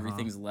feel like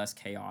everything's less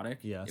chaotic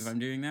Yes. if I'm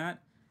doing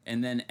that.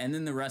 And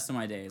then the rest of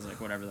my day is like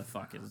whatever the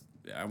fuck is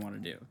I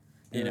want to do.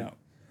 You know.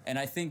 And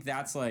I think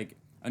that's like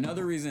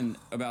another reason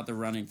about the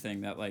running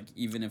thing that like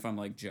even if I'm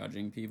like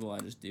judging people, I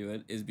just do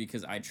it is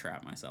because I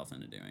trap myself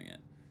into doing it.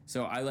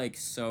 So I like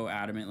so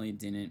adamantly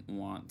didn't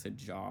want to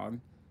jog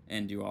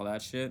and do all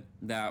that shit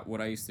that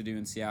what I used to do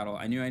in Seattle,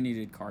 I knew I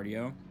needed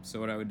cardio. So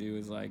what I would do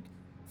is like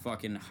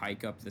fucking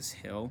hike up this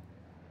hill.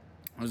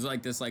 It was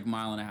like this like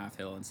mile and a half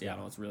hill in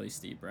Seattle. It's really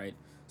steep, right?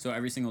 So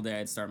every single day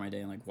I'd start my day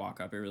and like walk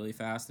up it really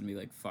fast and be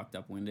like fucked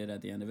up winded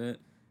at the end of it.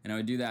 And I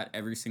would do that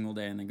every single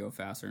day and then go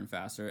faster and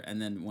faster.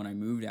 And then when I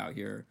moved out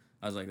here,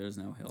 I was like, there's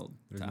no hill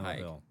to no hike.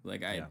 hill.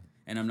 Like Yeah.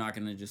 and I'm not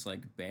gonna just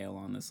like bail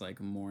on this like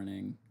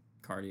morning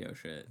cardio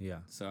shit. Yeah.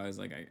 So I was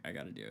like, I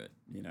gotta do it,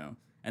 you know?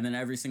 And then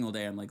every single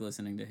day I'm like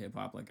listening to hip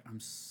hop, like I'm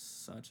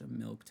such a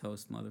milk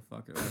toast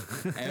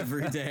motherfucker. Like,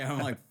 every day I'm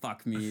like,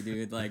 fuck me,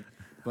 dude. Like,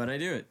 but I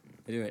do it.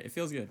 It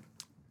feels good.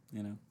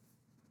 You know,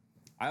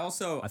 I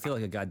I feel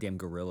like a goddamn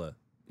gorilla.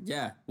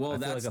 yeah. Well, I feel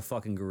that's like a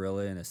fucking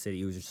gorilla in a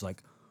city who's just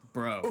like,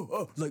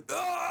 bro. like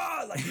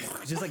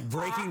just like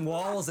breaking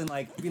walls and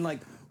like being like,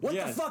 what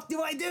Yeah. the fuck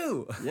do I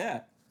do?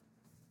 Yeah,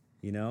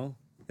 You know,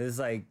 it's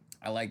like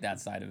I like that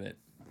side of it.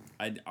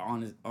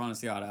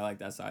 Honestly, God, I like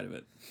that side of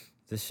it.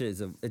 this shit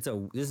is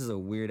this is a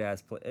weird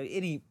ass place.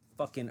 Any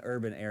fucking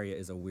urban area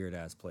is a weird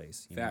ass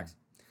place. You know? Facts.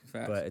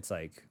 But it's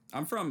like,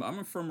 I'm from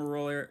a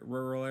rural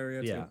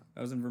area too. Yeah.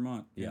 I was in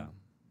Vermont. yeah.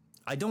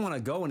 I don't want to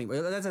go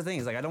anywhere. That's the thing.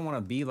 Is like I don't want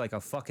to be like a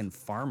fucking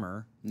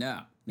farmer.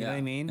 No. You know what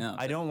I mean? No.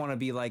 I don't want to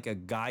be like a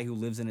guy who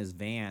lives in his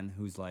van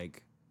who's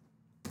like,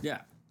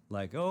 Yeah.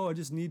 oh, I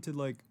just need to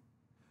like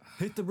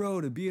hit the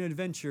road and be an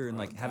adventure and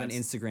like have an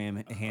that's-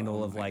 Instagram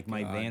handle of my like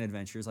my God. van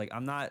adventures. Like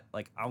I'm not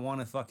like I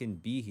want to fucking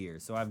be here,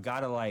 so I've got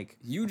to like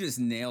You just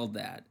nailed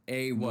that.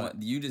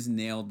 What? You just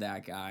nailed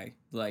that guy.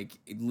 Like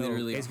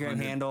literally. Instagram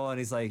 100 handle, and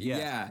he's like,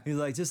 Yeah. he's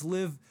like, just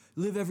live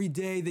every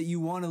day that you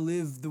want to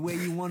live the way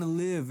you want to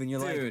live, and you're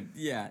like, Dude.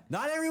 Yeah.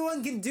 not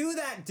everyone can do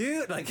that,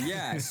 dude. Like,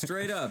 Yeah.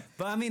 Straight up.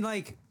 but I mean,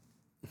 like,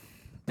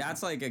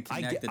 That's like a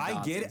I connected.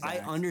 get it. I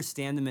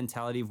understand the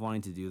mentality of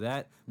wanting to do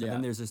that, but Yeah.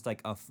 then there's just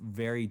like a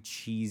very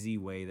cheesy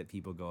way that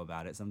people go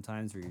about it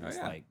sometimes, where you're just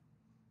yeah. like,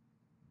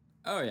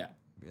 Oh yeah.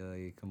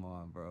 really, come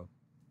on, bro.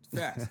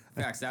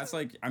 Facts. That's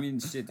like, I mean,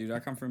 shit, dude. I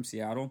come from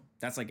Seattle.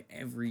 That's like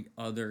every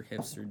other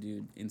hipster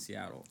dude in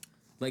Seattle.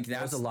 Like There's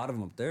that's a lot of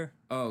them up there.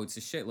 Oh, it's a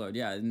shitload.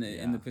 Yeah, in the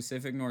Yeah.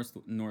 Pacific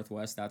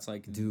Northwest, that's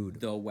like Dude,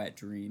 the wet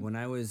dream. When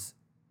I was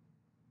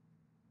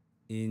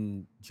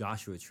in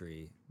Joshua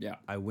Tree, Yeah.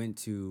 I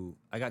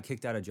got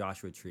kicked out of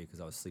Joshua Tree because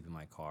I was sleeping in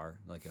my car.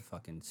 Like a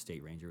fucking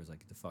state ranger was like,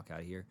 "Get the fuck out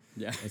of here."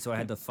 Yeah. And so I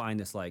had to find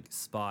this like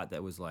spot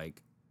that was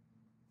like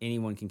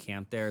anyone can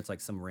camp there. It's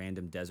like some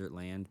random desert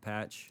land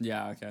patch.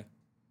 Yeah. Okay.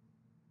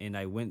 And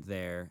I went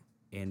there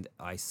and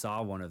I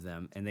saw one of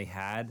them and they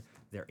had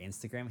their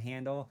Instagram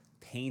handle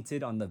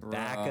painted on the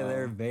back of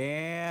their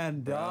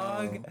van,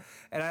 dog. Bro.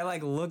 And I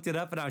like looked it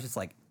up and I was just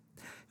like,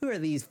 who are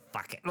these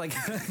fucking like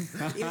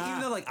even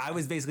though like I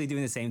was basically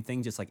doing the same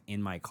thing just like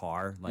in my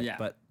car, like Yeah.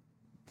 but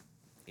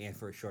and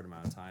for a short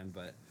amount of time,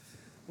 but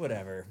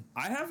whatever.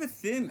 I have a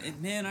thing,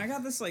 man. I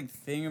got this like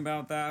thing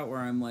about that where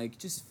I'm like,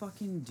 just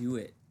fucking do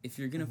it. If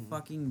you're gonna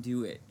fucking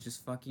do it,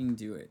 just fucking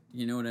do it.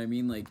 You know what I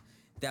mean? Like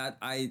that.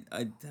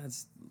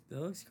 That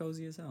looks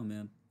cozy as hell,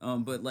 man.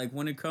 But like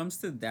when it comes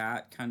to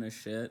that kind of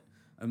shit,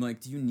 I'm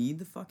like, do you need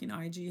the fucking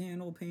IG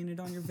handle painted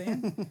on your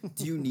van?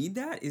 Do you need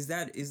that? Is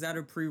that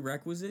a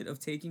prerequisite of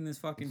taking this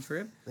fucking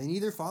trip? They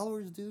need their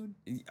followers, dude.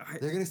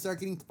 They're gonna start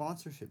getting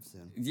sponsorships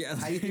soon. Yeah.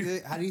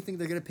 How do you think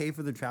they're gonna pay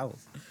for their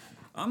travels?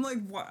 I'm like,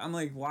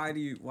 why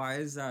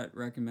is that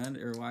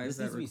recommended or why is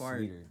that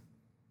required?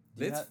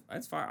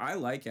 It's fine. I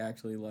like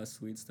actually less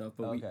sweet stuff,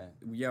 but Okay.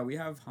 we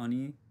have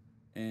honey,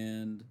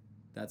 and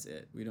that's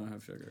it. We don't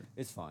have sugar.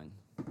 It's fine.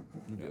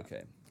 You'll be Yeah.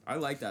 okay. I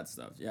like that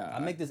stuff. Yeah, I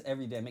make this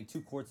every day. I make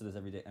 2 quarts of this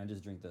every day and I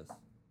just drink this.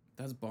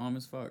 that's bomb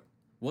as fuck.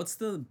 What's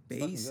the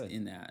fucking base good.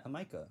 in that?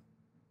 Jamaica.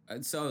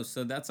 So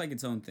that's like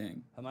its own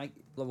thing.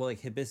 Well,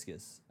 like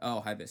hibiscus. Oh,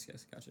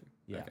 hibiscus. Gotcha.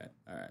 Yeah. Okay.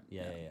 All right.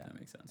 Yeah. That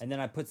makes sense. And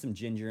then I put some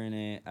ginger in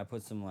it. I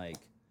put some like,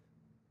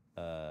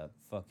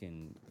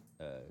 fucking,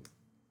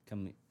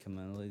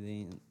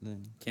 camellia.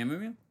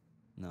 Chamomile.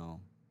 No.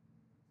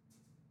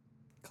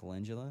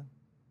 Calendula.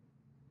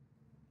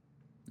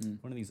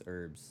 Mm. One of these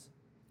herbs.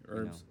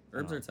 Herbs. I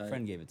don't Herbs know. are tight.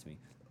 Friend gave it to me.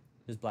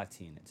 There's black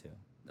tea in it too.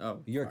 Oh,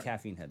 You're a fuck.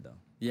 caffeine head though.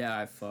 Yeah,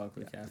 I fuck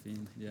with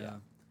caffeine. Yeah.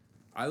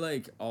 I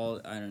like all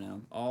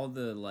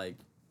the like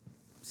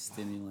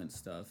stimulant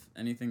stuff.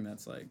 Anything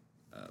that's like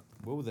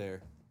Whoa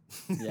there.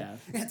 yeah.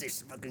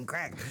 There's fucking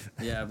crack.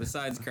 Yeah,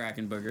 besides crack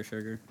and booger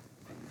sugar.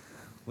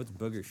 What's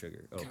booger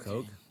sugar? Oh,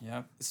 Coke?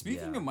 Yeah.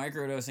 Speaking Yeah. of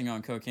microdosing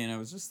on cocaine, I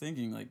was just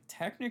thinking like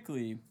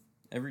technically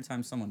every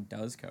time someone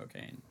does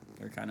cocaine,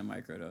 they're kind of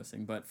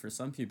microdosing, but for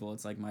some people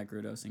it's like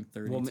microdosing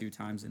 32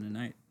 times in a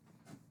night.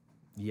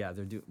 Yeah,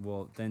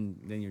 well, then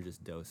you're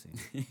just dosing.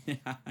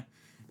 Yeah.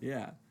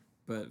 Yeah.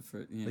 But for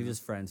Like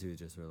just friends who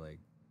just were like,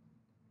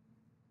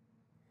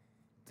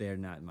 they're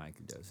not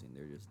microdosing.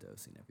 They're just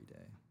dosing every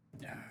day.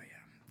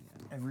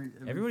 oh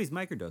yeah. Everybody's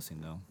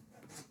microdosing though.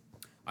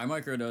 I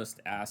microdosed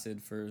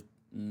acid for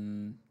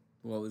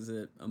what was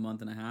it, a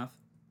month and a half,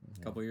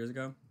 a couple years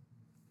ago.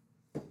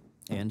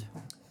 And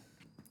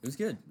It was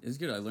good. It was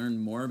good. I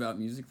learned more about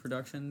music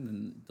production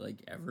than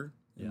like ever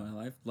in my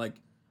life. Like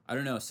I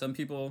don't know, some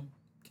people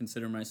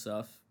consider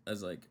myself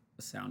as like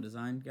a sound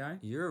design guy.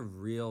 you're a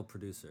real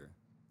producer.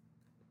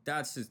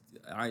 That's just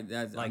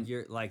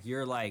You're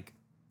like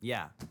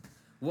yeah,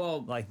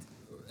 well like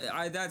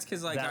that's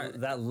because like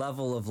that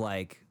level of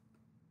like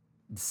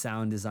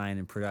sound design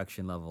and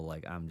production level.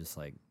 Like I'm just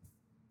like.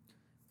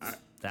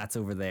 That's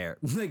over there,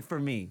 like for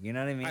me, you know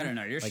what I mean? I don't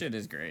know. Your Like, shit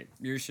is great.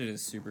 Your shit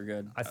is super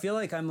good. I feel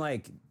like I'm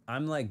like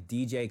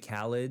DJ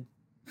Khaled.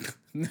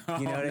 No,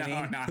 You know what I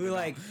mean? no, Who no.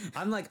 like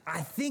I'm like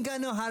I think I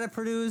know how to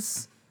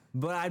produce,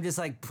 but I just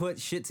like put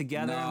shit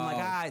together. And I'm like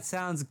No. it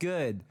sounds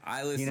good.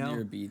 I listened you know? to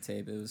your beat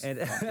tape. It was And-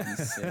 fucking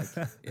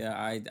sick.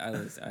 Yeah,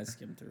 I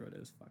skimmed through it. It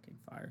was fucking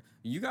fire.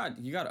 You got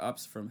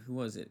ups from who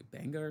was it?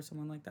 Benga or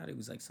someone like that. It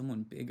was like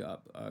someone big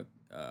up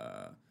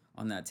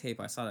on that tape.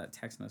 I saw that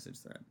text message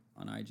thread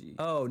on IG.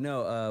 Oh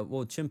no,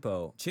 well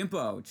Chimpo.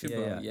 Chimpo.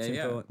 Yeah.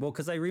 Chimpo. Well,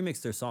 because I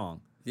remixed their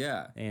song,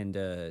 Yeah. and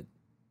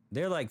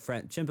they're like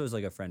friend. Chimpo's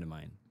like a friend of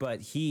mine,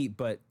 but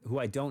who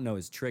I don't know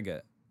is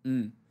Trigga.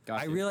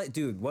 Gotcha. I realized,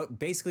 dude, what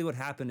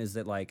happened is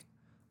that like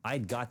I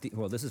got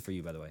well, this is for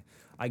you by the way.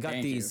 I got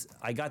Thank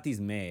these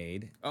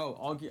made.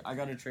 Oh, I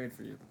got a trade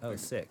for you. Oh,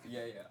 sick.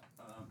 Yeah.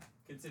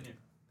 Continue.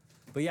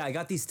 But yeah, I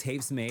got these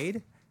tapes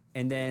made,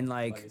 and then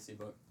like, Legacy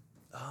book.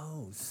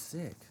 oh,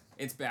 sick.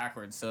 It's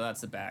backwards, so that's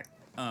the back.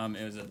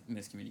 It was a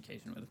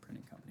miscommunication with a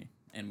printing company,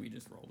 and we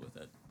just rolled with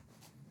it.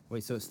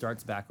 Wait, so it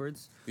starts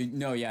backwards?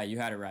 No, yeah, you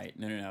had it right.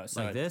 No.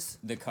 So Like this?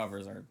 The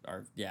covers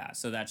are yeah.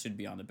 So that should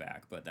be on the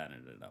back, but that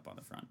ended up on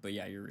the front. But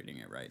yeah, you're reading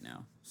it right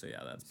now. So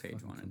yeah, that's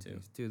page 1 and 2.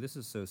 Dude, this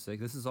is so sick.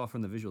 This is all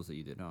from the visuals that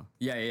you did, huh?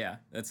 Yeah.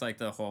 That's like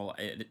the whole.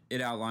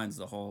 It outlines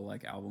the whole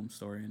like album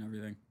story and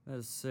everything. That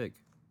is sick.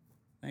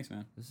 Thanks,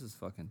 man. This is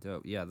fucking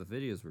dope. Yeah, the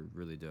videos were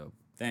really dope.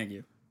 Thank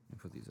you. Let me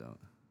put these out.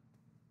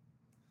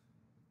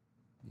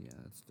 Yeah,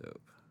 that's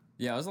dope.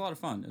 Yeah, it was a lot of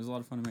fun. It was a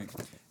lot of fun to make.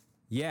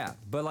 Yeah,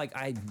 but like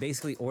I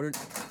basically ordered.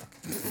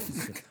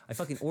 I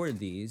fucking ordered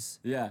these.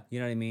 Yeah. You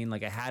know what I mean?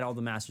 Like I had all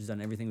the masters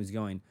done, everything was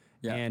going.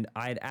 Yeah. And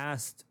I had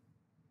asked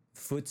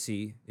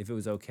Footsie if it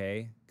was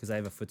okay because I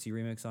have a Footsie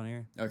remix on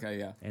here, Okay.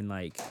 Yeah. and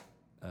like,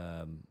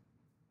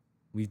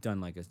 we've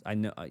done like I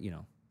know,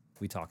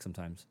 we talk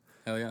sometimes.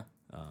 Hell yeah.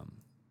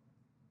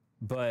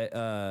 But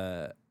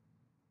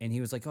and he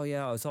was like, "Oh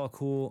yeah, it's all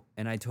cool,"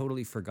 and I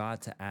totally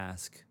forgot to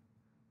ask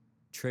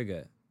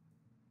Trigga,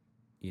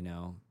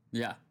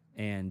 Yeah.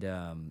 and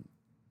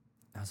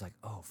I was like,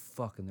 "Oh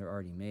fuck," and they're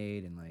already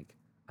made, and like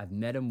I've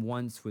met him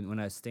once when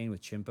I was staying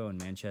with Chimpo in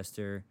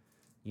Manchester,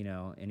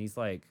 and he's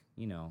like,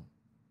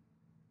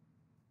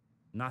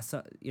 not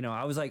so,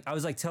 I was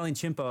like telling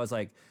Chimpo, I was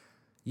like,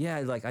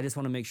 yeah, like I just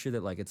want to make sure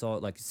that like it's all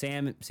like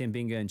Sam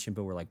Binga and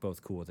Chimpo were like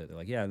both cool with it. They're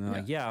like, yeah, and they're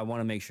like, yeah, I want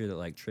to make sure that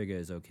like Trigga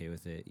is okay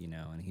with it,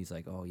 and he's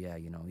like, oh yeah,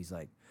 he's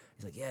like,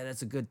 yeah,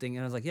 that's a good thing,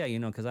 and I was like, yeah,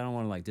 because I don't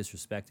want to like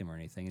disrespect him or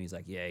anything, and he's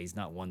like, yeah, he's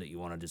not one that you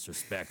want to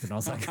disrespect, and I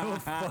was like, oh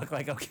fuck,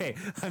 like okay,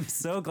 I'm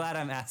so glad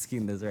I'm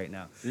asking this right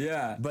now.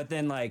 Yeah. But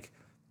then like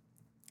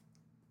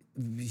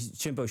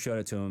Chimpo showed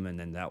it to him, and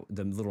then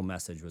the little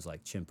message was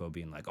like Chimpo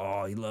being like,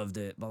 "Oh, he loved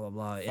it, blah blah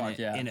blah,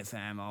 in it,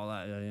 fam, all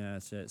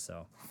that, shit."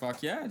 So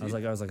Fuck yeah, dude. I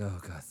was like, "Oh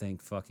god,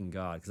 thank fucking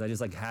god," because I just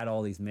like had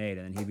all these made,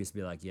 and then he'd just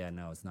be like, "Yeah,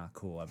 no, it's not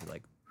cool." I'd be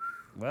like,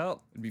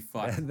 "Well, It'd be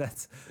fun.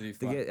 that's It'd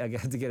be fun. I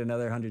got to get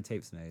another 100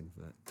 tapes made."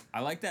 But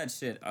I like that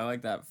shit. I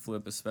like that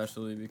flip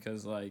especially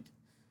because like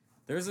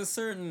there's a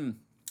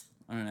certain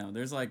I don't know,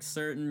 there's like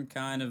certain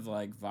kind of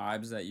like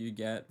vibes that you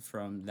get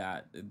from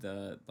that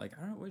like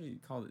I don't know, what do you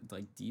call it,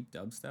 like deep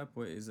dubstep?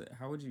 What is it?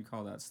 How would you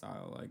call that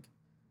style? Like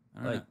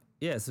I don't know.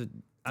 yeah, so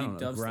I don't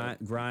know,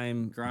 dubstep.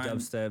 grime,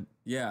 dubstep,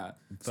 Yeah.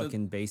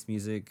 fucking bass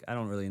music. I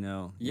don't really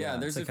know. Yeah,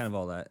 there's it's like kind of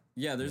all that.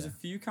 Yeah, there's a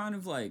few kind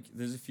of like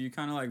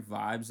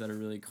vibes that are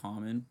really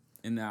common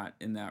in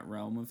that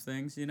realm of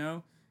things,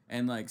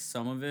 and like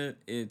some of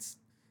it's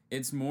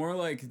more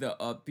like the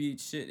upbeat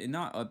shit, and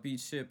not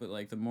upbeat shit, but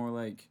like the more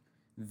like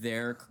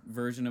their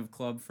version of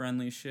club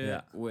friendly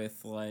shit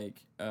with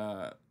like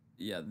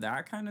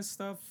that kind of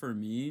stuff for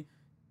me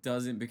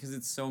doesn't, because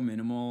it's so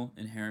minimal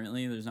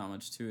inherently, there's not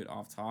much to it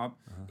off top.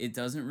 It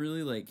doesn't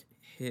really like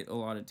hit a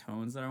lot of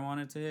tones that I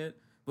want it to hit.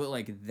 But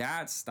like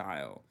that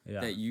style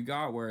that you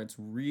got where it's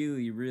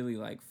really, really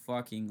like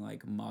fucking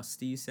like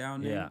musty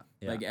sounding,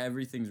 like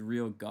everything's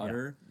real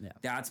gutter,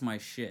 that's my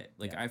shit.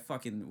 Like I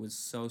fucking was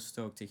so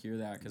stoked to hear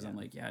that because I'm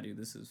like, yeah, dude,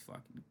 this is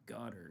fucking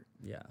gutter.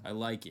 Yeah. I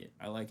like it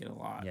a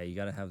lot. Yeah, you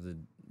gotta have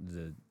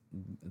the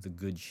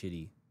good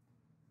shitty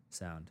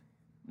sound.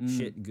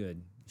 Shit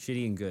good.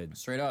 Shitty and good.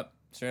 Straight up.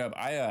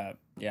 I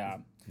yeah.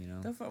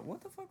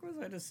 What the fuck was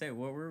I just saying?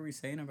 What were we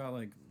saying about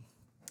like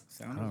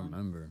sound? I don't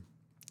remember.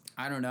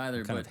 I don't know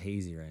either. I'm kind of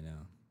hazy right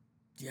now.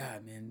 Yeah,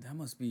 man,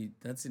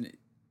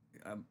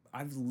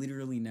 I've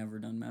literally never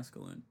done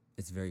mescaline.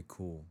 It's very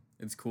cool.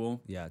 It's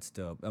cool. Yeah, it's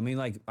dope. I mean,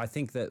 like, I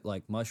think that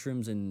like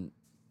mushrooms and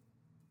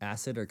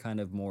acid are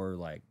kind of more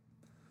like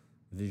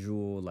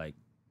visual, like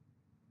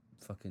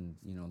fucking,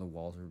 the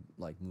walls are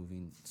like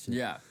moving. Shit.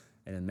 Yeah.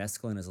 And then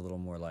mescaline is a little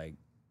more like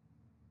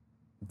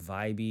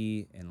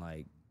vibey and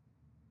like,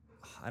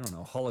 I don't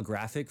know,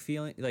 holographic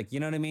feeling. Like, you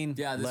know what I mean?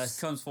 Yeah, this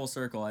comes full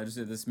circle.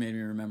 This made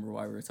me remember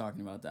why we were talking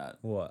about that.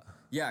 What?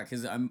 Yeah,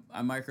 because I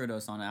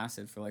microdosed on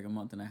acid for like a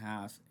month and a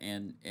half,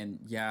 and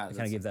yeah.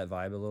 Kind of give that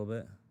vibe a little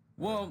bit?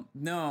 Well,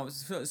 no.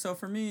 So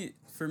for me,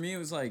 it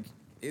was like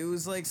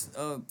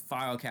a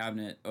file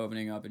cabinet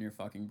opening up in your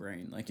fucking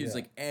brain. Like, it was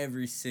like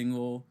every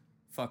single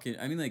fucking...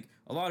 I mean, like,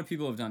 a lot of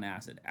people have done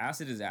acid.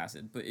 Acid is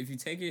acid. But if you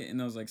take it in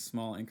those like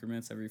small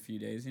increments every few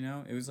days,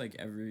 it was like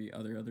every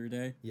other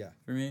day. Yeah.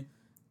 For me.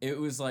 It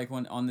was like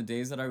when on the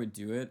days that I would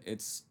do it,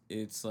 it's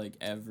like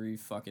every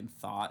fucking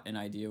thought and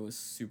idea was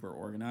super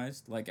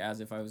organized, like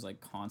as if I was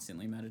like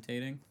constantly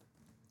meditating.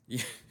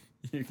 Yeah,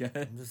 you get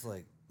it? I'm just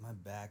like, my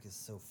back is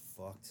so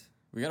fucked.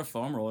 We got a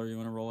foam roller. You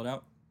want to roll it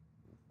out?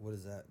 What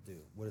does that do?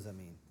 What does that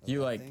mean?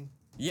 You like, thing?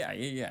 Yeah.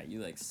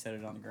 You like set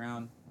it on the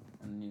ground,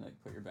 and then you like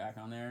put your back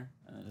on there,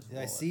 and then just.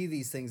 Yeah, I see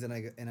these things,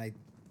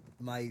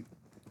 my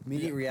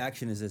immediate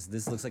reaction is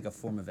this looks like a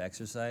form of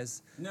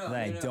exercise. No, and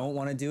I don't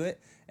want to do it,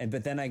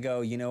 but then I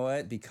go, you know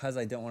what? Because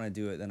I don't want to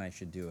do it, then I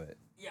should do it.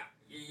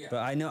 Yeah. But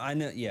I know this.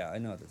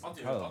 I'll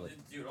do it. I'll do it.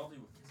 Because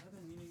I've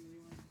been meaning to do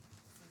one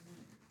for a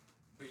minute.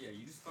 But yeah,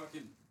 you just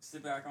fucking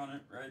sit back on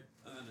it, right?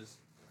 And then just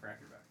crack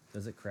your back.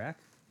 Does it crack?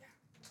 Yeah.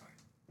 Sorry.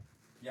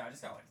 Yeah, I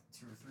just got like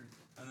 2 or 3.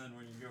 And then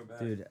when you go back.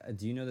 Dude,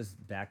 do you know this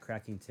back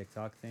cracking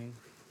TikTok thing?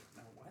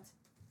 What?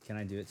 Can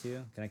I do it to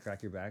you? Can I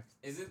crack your back?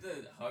 Is it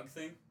the hug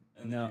thing?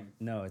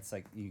 No, it's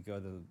like you go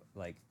to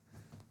like.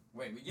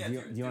 Wait, yeah.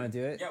 Do you want to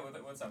do it? Yeah.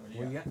 What's up?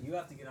 Well, you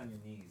have to get on your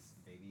knees,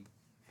 baby.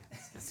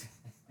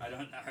 I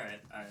don't. All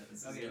right.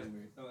 This is getting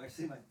weird. Oh,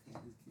 actually, my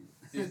pants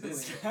is Dude, cute.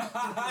 this.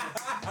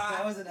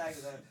 That was an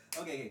accident.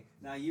 Okay,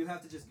 now you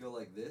have to just go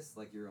like this,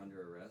 like you're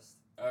under arrest.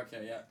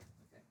 Okay. Yeah.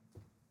 Okay.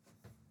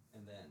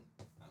 And then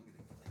I'm gonna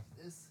go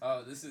like this.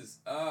 Oh, this is.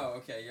 Oh,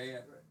 okay. Yeah.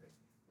 Right. Then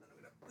I'm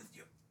gonna lift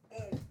you.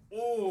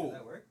 Oh. Does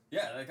that work?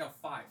 Yeah, that got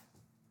 5.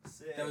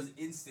 Sick. That was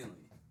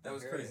instantly. That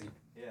was crazy.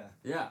 Yeah.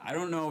 Yeah, I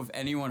don't know if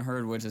anyone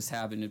heard what just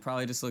happened. It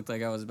probably just looked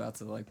like I was about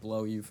to like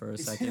blow you for a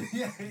second.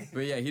 Yeah.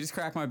 But yeah, he just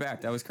cracked my back.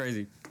 That was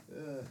crazy.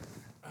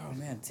 Oh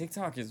man,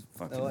 TikTok is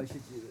fucking. Oh, I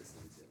should do this.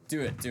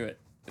 Do it.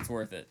 It's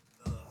worth it.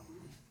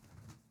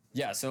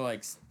 Yeah. So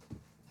like,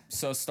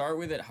 So start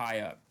with it high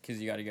up,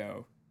 because you gotta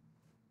go.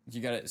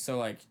 You gotta, so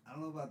like, I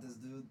don't know about this,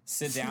 dude.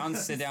 sit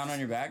down on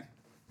your back.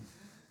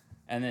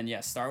 And then, yeah,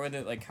 start with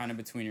it like kind of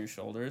between your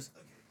shoulders.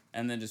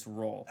 And then just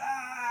roll.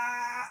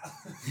 Ah!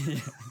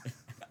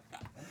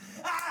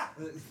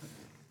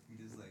 You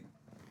just like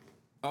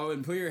Oh,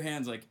 and put your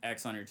hands like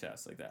X on your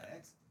chest, like that.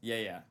 X. Yeah,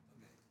 yeah. Okay.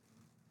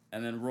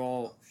 And then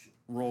Oh shit.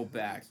 roll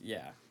back,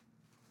 yeah.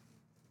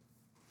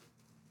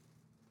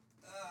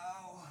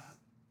 Ow.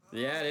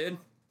 Yeah, dude.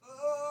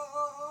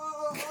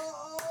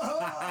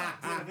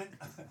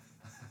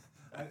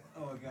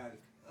 Oh my god.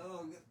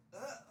 Oh,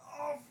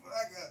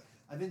 fuck.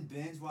 I've been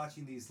binge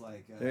watching these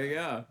like. There you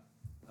go.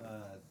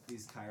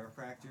 These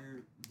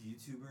chiropractor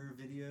YouTuber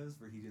videos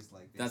where he just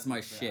like. That's my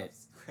basically shit.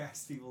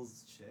 Cracks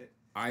people's shit.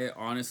 I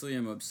honestly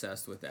am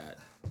obsessed with that.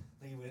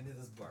 Then he went into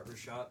this barber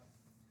shop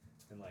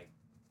and like,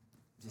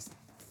 just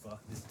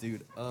fuck this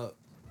dude up.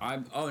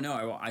 Oh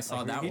no, I saw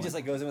Like, that he one. just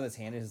like goes in with his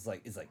hand and is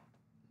like,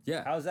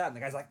 yeah. how's that? And the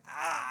guy's like,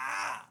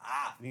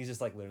 and he's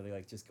just like literally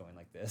like just going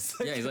like this.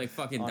 Yeah, he's like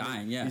fucking on it.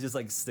 dying, yeah. He's just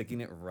like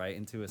sticking it right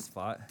into a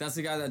spot. That's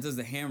the guy that does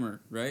the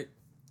hammer, right?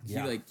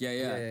 Yeah. He like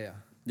Yeah.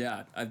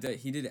 Yeah,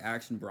 he did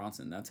Action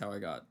Bronson. That's how I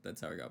got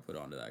put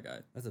onto that guy.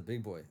 That's a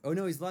big boy. Oh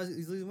no, he's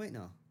losing weight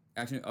now.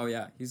 Oh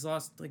yeah, he's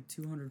lost like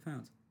 200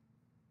 pounds.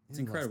 It's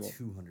incredible.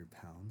 200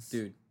 pounds,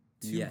 Dude.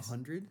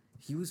 200.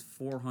 He was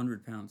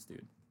 400 pounds,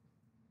 dude.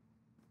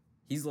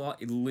 He's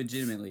lost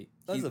legitimately.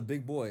 That's a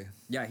big boy.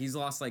 Yeah, he's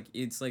lost like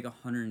it's like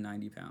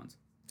 190 pounds.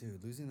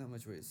 Dude, losing that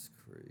much weight is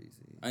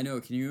crazy. I know.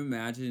 Can you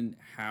imagine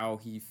how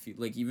he feel?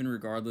 Like even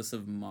regardless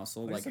of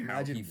muscle, like Just how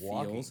imagine he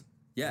walking. feels.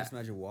 Yeah. Just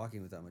imagine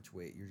walking with that much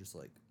weight. You're just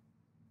like,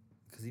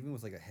 because even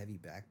with like a heavy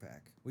backpack,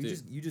 well,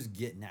 Dude. you just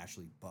get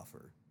naturally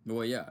buffer.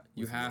 Well, yeah,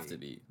 you With have weight. to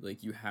be.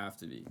 Like you have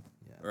to be,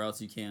 Yeah. or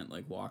else you can't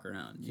like walk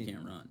around. You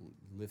can't run.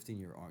 Lifting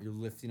your arm, you're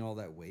lifting all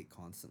that weight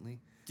constantly.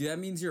 Dude, that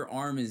means your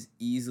arm is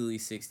easily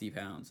 60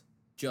 pounds.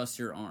 Just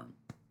your arm.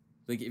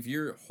 Like if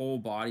your whole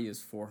body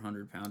is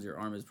 400 pounds, your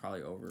arm is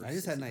probably over. I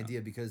just had 60 an pounds.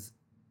 idea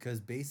because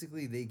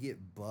basically they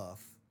get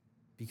buff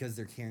because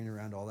they're carrying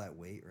around all that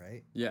weight,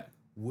 right? Yeah,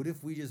 What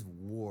if we just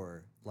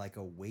wore like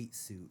a weight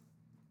suit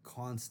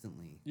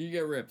constantly? you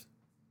get ripped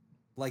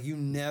Like you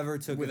never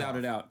took without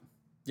it a off. doubt.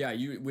 Yeah,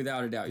 you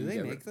without a doubt. Do you they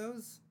get make ripped.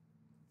 those?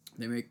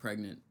 They make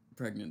pregnant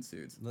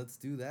suits Let's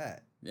do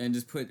that. and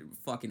just put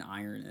fucking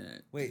iron in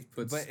it. Wait, Just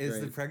put but is the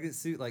straight- pregnant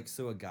suit like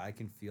so a guy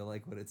can feel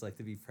like what it's like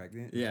to be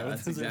pregnant? Is Yeah, that what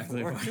that's those are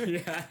exactly for? what,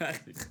 yeah.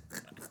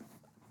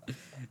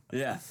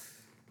 Yeah.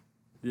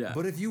 Yeah.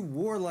 But if you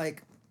wore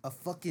like a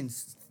fucking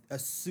a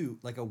suit,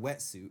 like a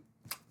wetsuit,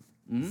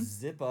 Mhm.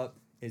 zip up,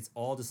 it's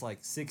all just like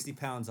 60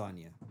 pounds on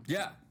you.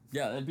 Yeah.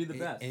 Yeah, that'd be the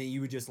best. And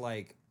you would just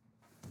like,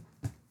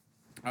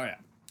 Oh yeah.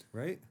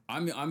 right?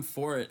 I'm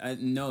for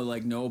it.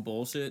 No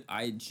bullshit.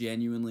 I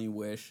genuinely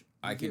wish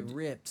I could.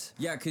 ripped.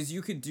 Yeah, because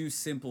you could do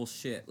simple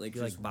shit like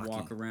You're just like Baki.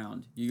 walk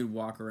around. You could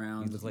walk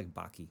around. You look like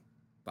Baki.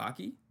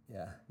 Baki?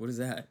 Yeah. What is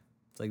that?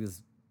 It's like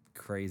this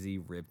crazy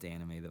ripped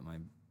anime that my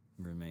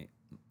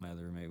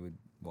other roommate would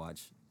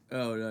watch.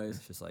 Oh, nice.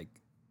 It's just like,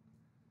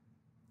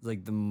 it's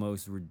like the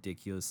most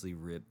ridiculously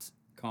ripped.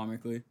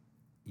 Comically,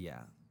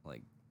 Yeah.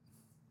 Like,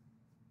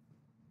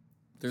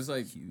 there's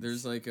like Huge.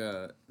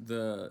 the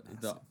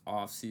Massive.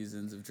 off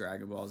seasons of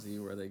Dragon Ball Z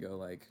where they go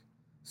like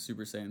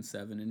Super Saiyan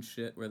 7 and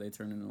shit, where they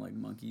turn into like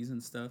monkeys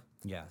and stuff.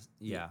 yeah.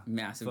 Yeah.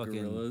 Massive Fucking-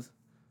 gorillas.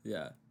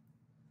 Yeah.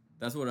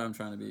 That's what I'm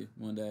trying to be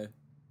one day.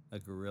 A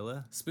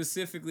gorilla?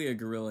 Specifically a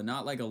gorilla,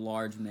 not like a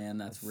large man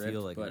that's I ripped,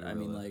 feel like a but I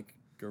mean gorilla. like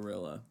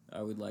gorilla.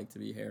 I would like to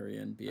be hairy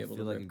and be I able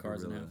to feel like rip a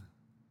cars in half. gorilla.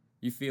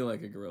 You feel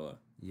like a gorilla.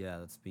 Yeah,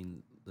 that's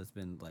been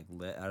like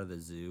let out of the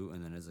zoo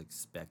and then is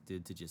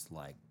expected to just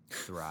like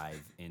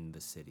thrive in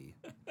the city.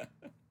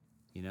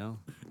 You know?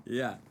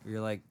 Yeah. Where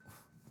you're like,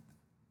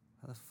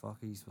 how the fuck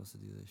are you supposed to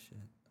do this shit?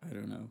 I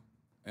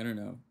don't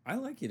know. I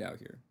like it out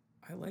here.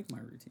 I like my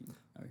routine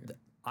out here.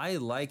 I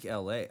like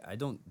LA. I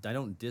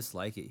don't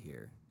dislike it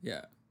here.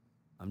 Yeah.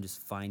 I'm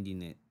just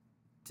finding it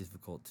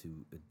difficult to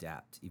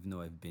adapt, even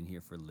though I've been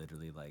here for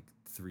literally like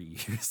 3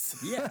 years.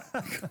 Yeah.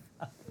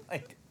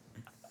 Like,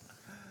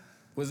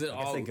 Was it I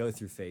guess all? I go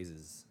through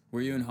phases.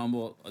 Were you in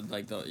Humboldt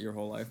like your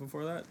whole life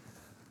before that?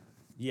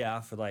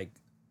 Yeah, for like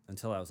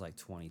until I was like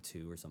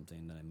 22 or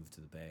something. Then I moved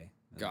to the Bay.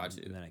 And Got then,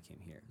 you. And then I came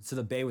here. So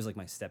the Bay was like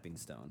my stepping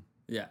stone.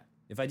 Yeah.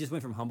 If I just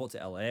went from Humboldt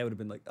to LA, I would have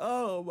been like,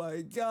 oh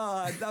my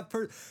God,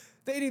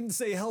 they didn't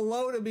say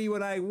hello to me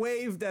when I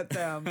waved at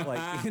them.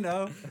 Like, you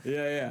know?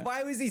 Yeah, yeah.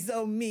 Why was he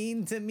so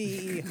mean to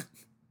me?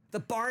 The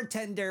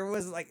bartender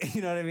was like,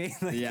 you know what I mean?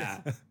 Like,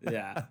 Yeah.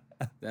 Yeah.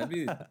 That'd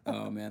be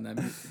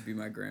that'd be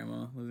my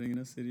grandma living in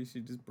a city.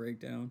 She'd just break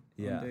down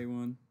Yeah. on day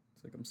one.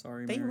 It's like, I'm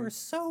sorry, They Mary. were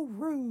so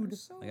rude.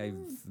 so Like I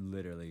rude.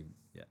 literally,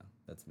 yeah,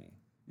 that's me.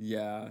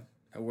 Yeah.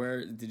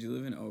 Where did you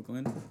live in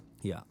Oakland?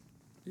 Yeah.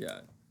 Yeah.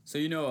 So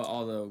you know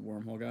all the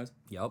wormhole guys?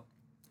 Yep.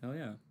 Hell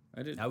yeah.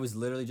 I did. I was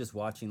literally just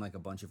watching like a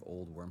bunch of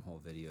old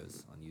wormhole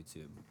videos on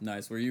YouTube.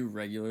 Nice. Were you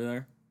regular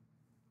there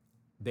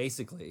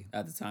Basically.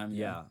 at the time?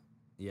 Yeah.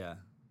 Yeah.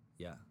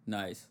 Yeah.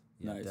 Nice.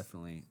 Yeah, nice.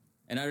 definitely.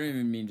 And I don't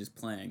even mean just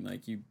playing.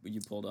 Like you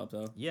pulled up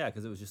though. Yeah,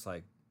 because it was just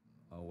like,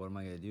 oh, what am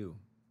I gonna do?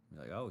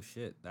 You're like, oh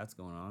shit, that's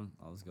going on.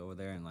 I'll just go over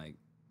there and like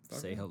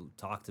say hello,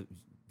 talk to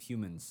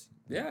humans.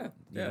 Yeah.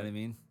 You know what I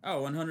mean?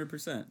 Oh,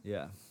 100%.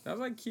 Yeah. That was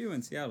like Q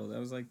in Seattle. That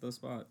was like the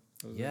spot.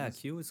 Yeah,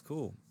 Q was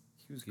cool.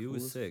 Q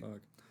was as sick.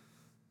 fuck.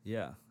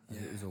 Yeah.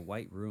 It was a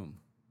white room.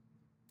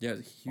 Yeah, it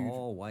was huge.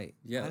 All white.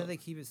 Yeah. How do they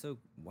keep it so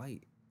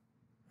white?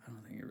 I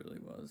don't think it really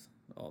was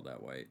all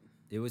that white.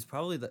 It was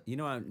probably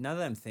now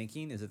that I'm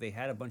thinking is that they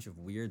had a bunch of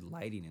weird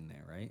lighting in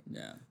there, right?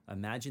 Yeah.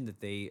 Imagine that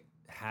they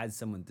had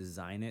someone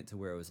design it to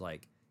where it was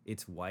like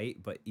it's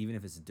white, but even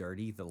if it's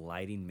dirty, the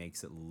lighting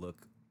makes it look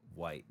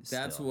white.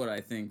 That's still. what I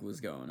think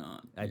was going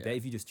on. I bet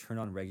if you just turn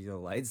on regular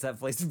lights, that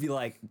place would be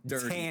like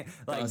Dirty, tan,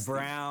 like dusty.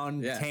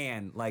 brown, Yeah.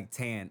 tan. Like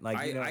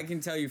I can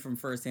tell you from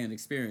firsthand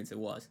experience, it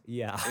was.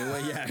 yeah,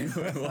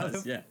 It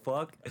was. Yeah.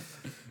 Fuck.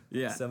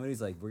 Yeah.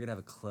 Somebody's like, we're gonna have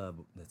a club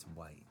that's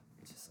white.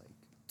 It's just like,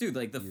 Dude,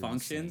 like the You're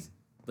functions, insane.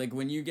 like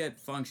when you get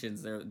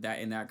functions, they're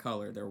in that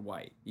color, they're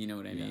white. You know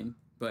what I Yeah. mean?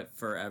 But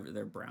forever,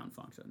 they're brown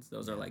functions.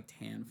 Those are like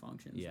tan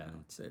functions. Yeah,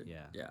 now.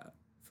 yeah. Yeah.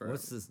 Forever.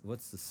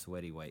 what's the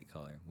sweaty white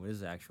color? What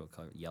is the actual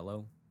color?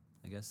 Yellow,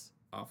 I guess.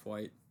 Off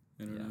white?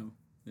 I don't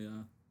Yeah.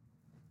 know.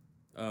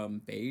 Yeah.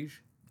 Beige?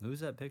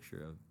 Who's that picture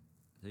of?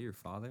 Is that your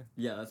father?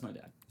 Yeah, that's my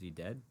dad. Is he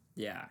dead?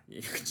 Yeah.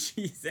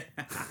 Jesus.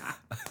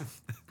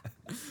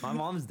 My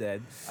mom's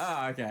dead.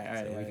 Oh, okay. All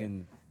right. So yeah, we yeah.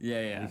 can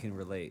Yeah. we can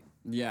relate.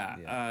 Yeah.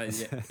 Yeah.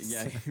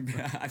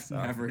 Yeah. I've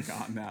never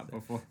gotten that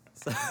before.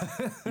 So,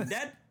 You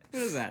dead?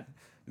 What is that?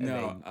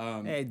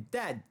 No. Hey,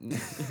 Dad.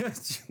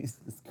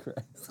 Jesus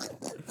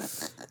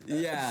Christ.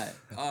 Yeah.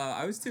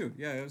 I was 2.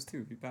 Yeah, I was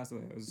 2. He passed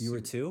away. You were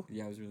 2?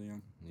 Yeah, I was really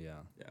young. Yeah.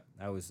 Yeah.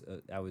 I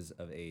was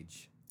of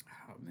age.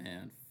 Oh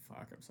man,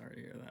 fuck! I'm sorry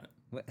to hear that.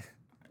 What?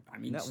 I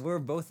mean, No, we're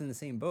both in the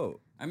same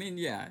boat.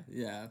 yeah,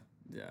 but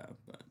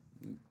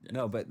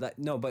yeah.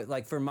 But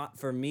like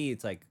for me,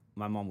 it's like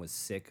my mom was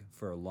sick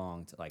for a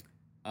long like.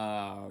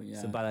 Oh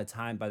yeah. So by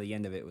the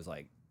end of it, it was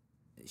like,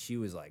 she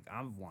was like,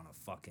 I want to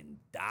fucking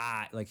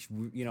die. Like,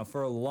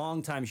 for a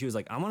long time, she was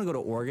like, I'm gonna go to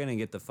Oregon and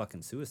get the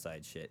fucking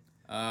suicide shit.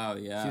 Oh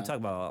yeah. She would talk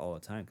about it all the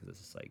time because it's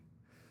just like,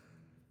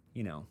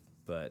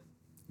 but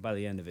by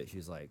the end of it, she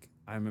was like,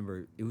 I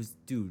remember it was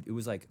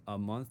like a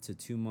month to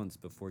 2 months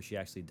before she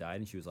actually died,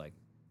 and she was like,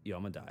 yo,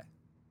 I'm gonna die.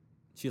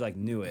 She like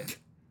knew it.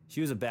 She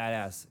was a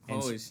badass.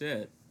 And Holy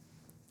shit.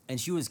 and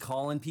she was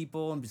calling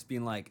people and just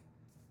being like,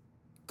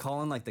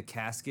 calling like the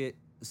casket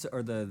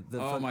or the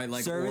Oh, my,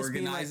 like, service,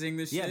 being organizing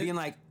like, the yeah, shit? being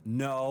like,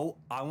 no,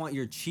 I want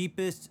your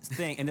cheapest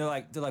thing, and they're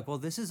like, well,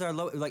 this is our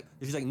low, like,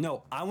 she's like,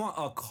 no, I want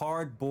a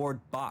cardboard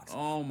box.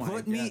 Oh my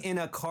Put me God. in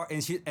a car,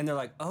 and they're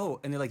like,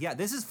 oh, and they're like, yeah,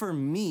 this is for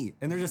me,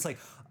 and they're just like,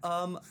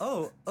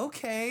 oh,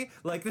 okay,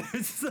 like, they're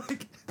just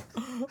like,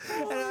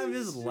 and I'm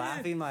just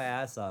laughing my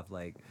ass off,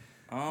 like.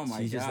 Oh my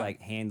She's god. just like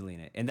handling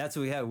it, and that's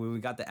what we had when we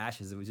got the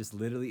ashes. It was just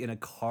literally in a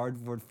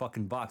cardboard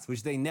fucking box,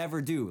 which they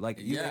never do. Like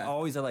they Yeah.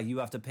 always are like, you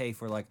have to pay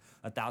for like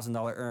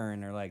 $1,000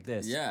 urn or like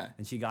this. Yeah.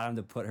 And she got him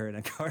to put her in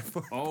a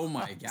cardboard. Oh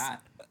my box. god.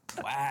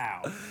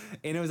 Wow.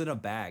 And it was in a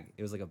bag.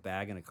 It was like a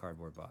bag in a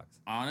cardboard box.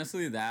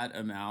 Honestly, that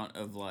amount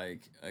of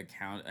like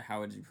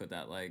how would you put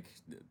that, like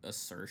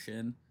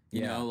assertion?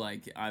 You Yeah. know,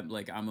 like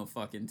I'm a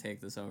fucking take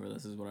this over.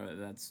 This is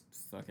that's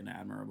fucking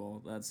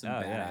admirable. That's some Oh,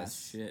 badass yeah.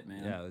 shit,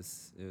 man. Yeah, it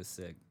was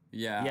sick.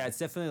 Yeah. Yeah, it's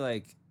definitely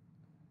like,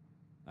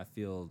 I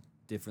feel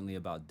differently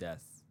about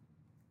death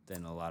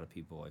than a lot of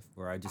people.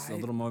 Where I just a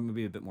little more,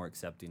 maybe a bit more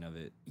accepting of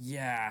it.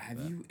 Yeah.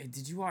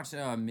 Did you watch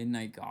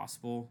Midnight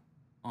Gospel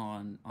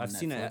on I've Netflix?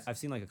 seen it. I've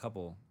seen like a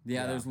couple.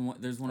 Yeah, there's one.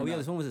 Oh yeah,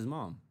 this one was his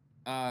mom.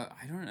 I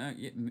don't know.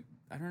 Yeah,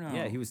 I don't know.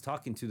 Yeah, he was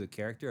talking to the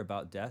character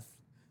about death.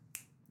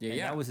 Yeah, and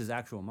yeah. that was his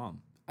actual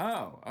mom.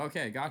 Oh,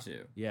 okay, got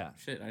you. Yeah.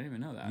 Shit, I didn't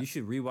even know that. You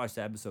should rewatch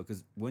the episode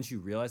because once you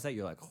realize that,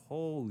 you're like,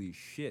 holy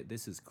shit,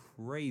 this is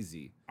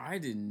crazy. I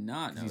did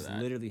not know He's that.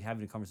 literally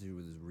having a conversation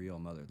with his real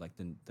mother, like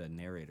the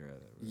narrator of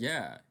it.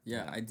 Yeah,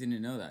 I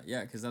didn't know that.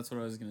 Yeah, because that's what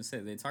I was gonna say.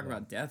 They talk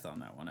about death on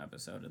that one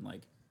episode, and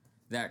like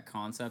that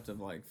concept of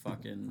like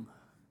fucking,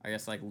 I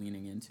guess like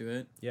leaning into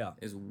it. Yeah.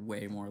 Is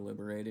way more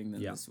liberating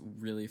than Yeah. this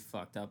really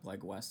fucked up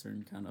like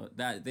Western kind of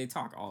that. They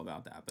talk all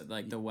about that, but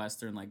like the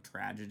Western like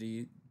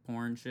tragedy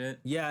porn shit.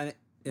 Yeah, and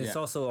it's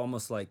Yeah. also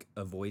almost like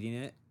avoiding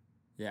it.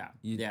 Yeah,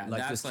 You, yeah. like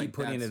that's just keep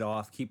putting that's-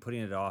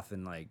 it off,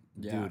 and like,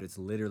 Yeah. dude, it's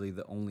literally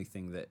the only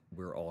thing that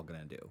we're all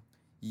gonna do.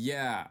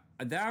 Yeah,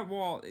 that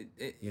wall.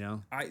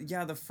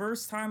 The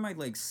first time I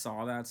like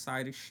saw that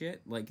side of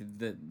shit, like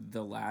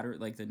the latter,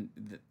 like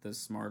the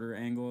smarter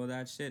angle of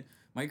that shit.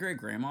 My great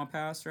grandma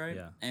passed, right?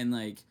 Yeah. And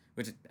like,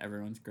 which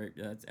everyone's great.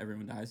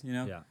 Everyone dies, you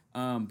know.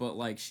 Yeah. But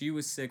like, she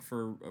was sick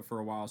for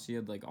a while. She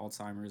had like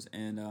Alzheimer's,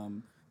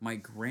 and my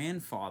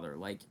grandfather,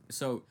 like,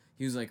 so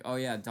he was like, oh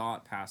yeah,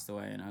 Dot passed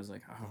away, and I was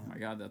like, oh my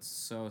god, that's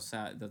so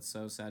sad. That's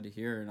so sad to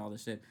hear, and all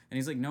this shit. And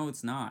he's like, no,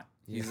 it's not.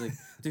 He's like,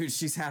 dude,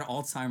 she's had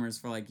Alzheimer's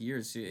for like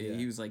years.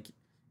 He was like,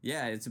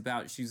 yeah, it's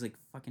about. She's like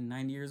fucking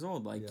 90 years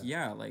old. Like,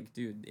 yeah, like,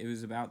 dude, it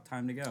was about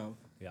time to go.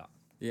 Yeah.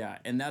 Yeah,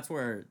 and that's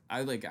where I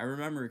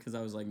remember because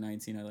I was like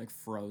 19, I like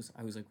froze.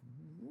 I was like,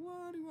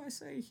 what do I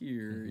say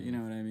here? You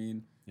know what I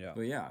mean? Yeah.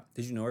 But yeah.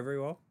 Did you know her very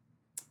well?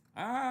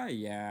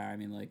 Yeah. I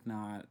mean, like,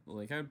 not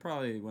like I'd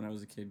probably when I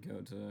was a kid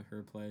go to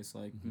her place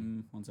like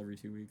once every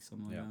 2 weeks,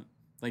 something like Yeah. that.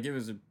 Like it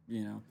was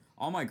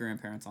all my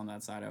grandparents on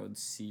that side I would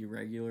see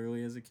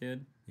regularly as a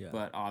kid, Yeah.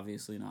 but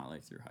obviously not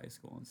like through high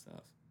school and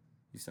stuff.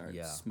 You start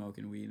Yeah.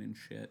 smoking weed and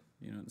shit.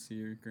 You don't see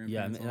your grandparents.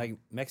 Yeah, I mean, a lot. like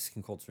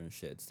Mexican culture and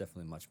shit, it's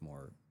definitely much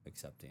more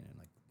accepting and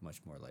like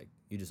much more like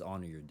you just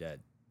honor your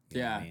dead. You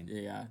know what I mean?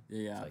 yeah.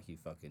 It's like you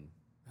fucking.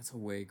 That's a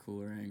way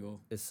cooler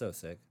angle. It's so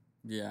sick.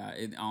 Yeah,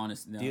 it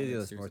honest. No, Dia de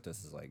los seriously.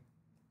 Muertos is like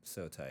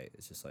so tight.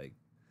 It's just like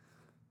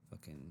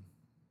fucking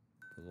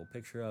put a little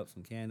picture up,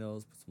 some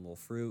candles, put some little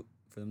fruit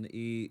for them to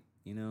eat.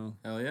 You know,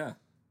 Hell yeah.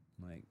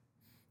 like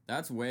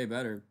That's way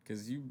better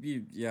because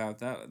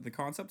that the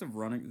concept of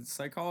running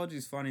psychology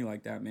is funny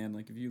like that, man.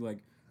 Like if you like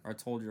are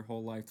told your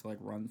whole life to like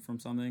run from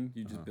something,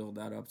 you just build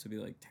that up to be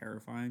like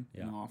terrifying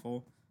and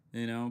awful,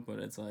 you know. But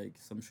it's like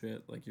some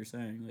shit like you're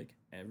saying, like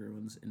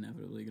everyone's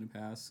inevitably gonna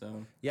pass.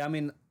 So yeah. I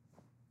mean,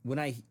 when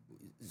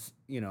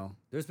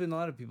there's been a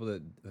lot of people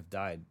that have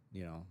died.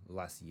 You know, the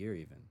last year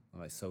even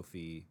like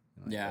Sophie.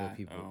 And, like, other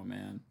people. Oh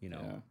man. You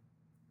know. Yeah.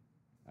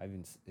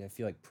 I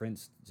feel like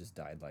Prince just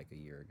died like a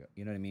year ago.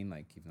 You know what I mean?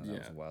 Like even though that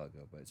was Yeah. a while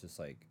ago, but it's just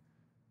like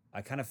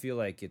I kind of feel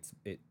like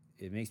it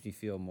makes me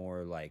feel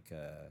more like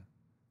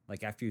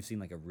after you've seen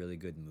like a really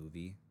good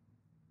movie,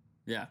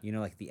 Yeah. you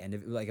know, like the end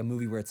of it, like a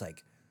movie where it's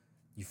like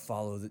you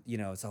follow the, you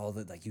know, it's all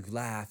that like you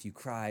laugh, you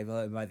cry,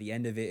 but by the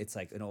end of it, it's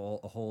like a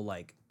whole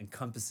like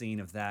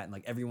encompassing of that, and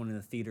like everyone in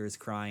the theater is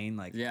crying,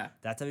 like Yeah.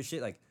 that type of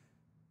shit, like.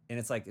 And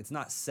it's like it's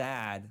not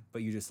sad,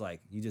 but you just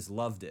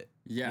loved it.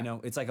 Yeah. You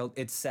know, it's like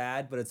it's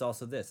sad, but it's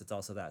also this, it's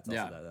also that, it's also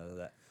Yeah.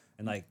 that.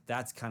 And like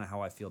that's kind of how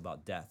I feel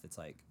about death. It's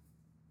like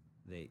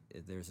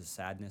there's a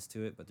sadness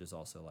to it, but there's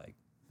also like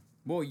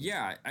Well,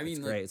 yeah. I mean, it's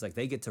like, great. It's like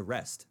they get to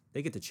rest,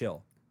 they get to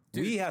chill.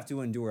 Dude. We have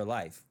to endure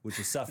life, which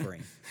is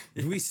suffering.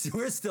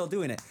 We're still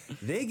doing it.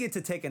 They get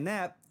to take a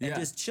nap and Yeah.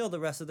 just chill the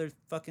rest of their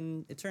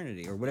fucking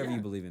eternity or whatever Yeah.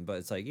 you believe in. But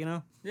it's like, you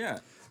know, Yeah.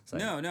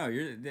 like- No,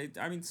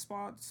 I mean,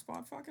 spot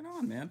fucking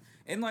on, man.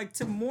 And like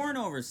to mourn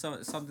over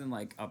something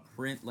like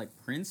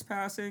Prince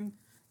passing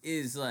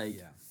is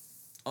like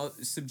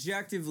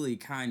subjectively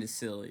kind of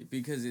silly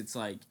because it's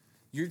like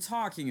you're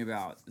talking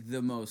about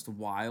the most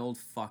wild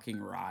fucking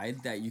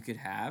ride that you could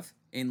have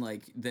in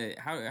like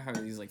how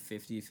he's like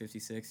 50,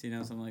 56, you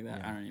know, something like that.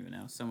 Yeah. I don't even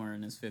know. Somewhere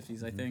in his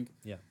 50s, I think.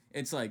 Yeah.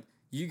 It's like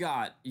you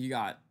got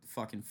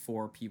fucking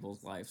 4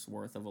 people's lives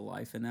worth of a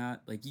life in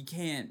that. Like you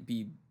can't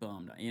be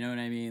bummed. You know what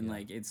I mean? Yeah.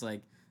 Like it's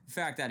like the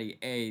fact that he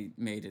A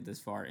made it this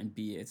far and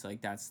B it's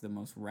like that's the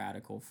most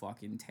radical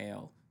fucking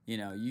tale. You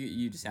know,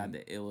 you just had the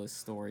illest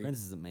story. Prince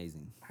is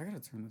amazing. I gotta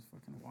turn this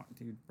fucking watch,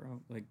 dude,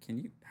 bro. Like,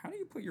 how do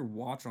you put your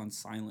watch on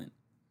silent?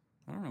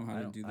 I don't know how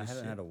to do this I haven't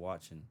shit. had a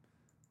watch in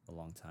a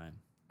long time.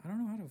 I don't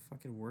know how to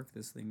fucking work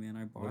this thing, man.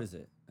 I bought. What is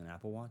it? An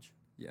Apple Watch?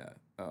 Yeah.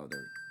 Oh,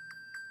 there.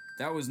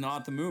 That was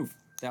not the move.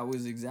 That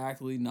was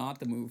exactly not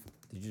the move.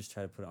 Did you just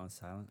try to put it on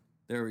silent?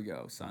 There we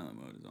go.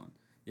 Silent mode is on.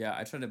 Yeah,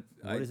 I tried to.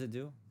 What does it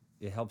do?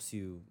 It helps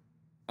you.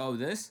 Oh,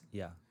 this?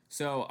 Yeah.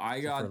 So I Is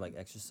it got. for like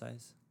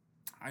exercise.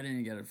 I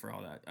didn't get it for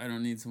all that. I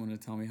don't need someone to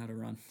tell me how to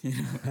run. You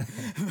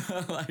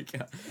know,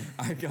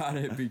 I got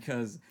it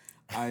because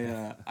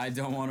I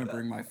don't want to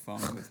bring my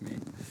phone with me.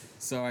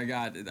 So I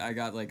got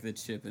like the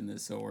chip in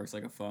this, so it works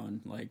like a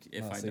phone. Like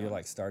if I so don't. you're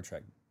like Star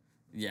Trek.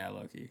 Yeah,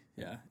 Loki.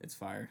 Yeah, it's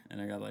fire.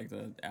 And I got like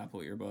the Apple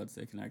earbuds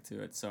that connect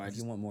to it. So I If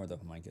just you want more though,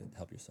 Mike,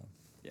 help yourself.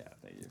 yeah,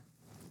 thank you.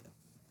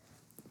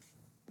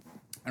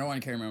 I don't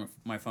want to carry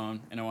my phone,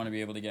 and I want to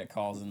be able to get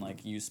calls and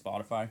like use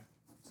Spotify.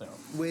 So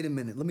Wait a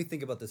minute. Let me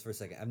think about this for a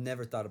second. I've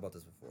never thought about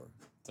this before.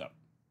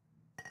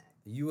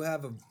 You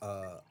have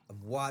a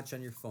watch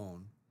on your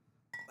phone.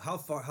 How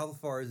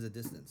far is the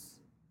distance?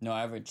 no,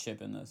 I have a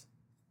chip in this.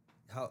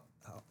 How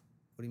what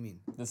do you mean?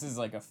 This is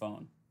like a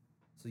phone.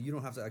 So you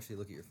don't have to actually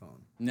look at your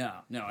phone. No,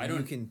 I You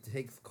don't. can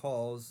take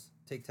calls,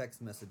 take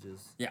text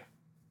messages, Yeah,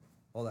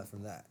 all that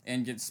from that.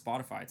 and get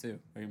Spotify too.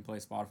 I can play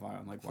Spotify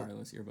on like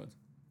wireless earbuds.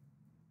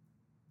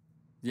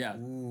 Yeah,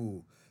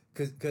 Ooh,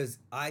 cause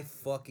I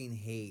fucking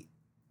hate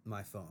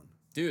my phone.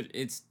 dude,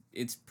 it's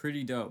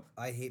pretty dope.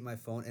 I hate my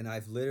phone, and I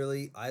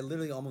literally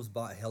almost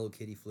bought a Hello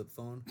Kitty flip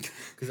phone,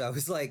 because I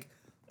was like,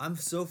 I'm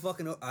so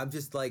fucking. I'm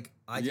just like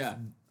Yeah.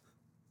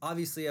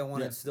 Obviously, I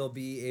want to Yeah. still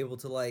be able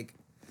to like.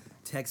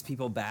 Text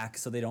people back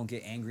so they don't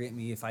get angry at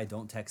me if I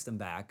don't text them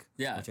back.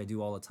 Yeah. Which I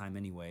do all the time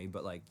anyway.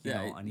 But like, you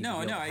Yeah, know, I need no, to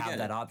be able no, to I have get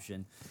that it.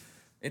 option.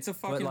 It's a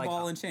fucking like,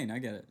 ball and chain. I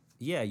get it.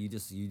 Yeah, you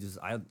just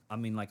I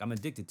mean like I'm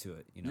addicted to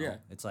it, you know. Yeah.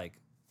 It's like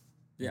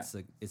Yeah.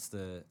 it's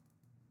the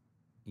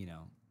you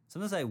know,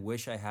 sometimes I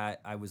wish I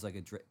was like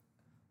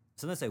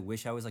sometimes I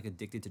wish I was like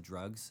addicted to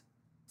drugs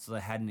so that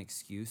I had an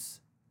excuse,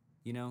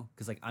 you know?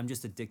 Cuz like I'm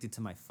just addicted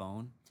to my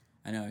phone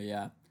I know.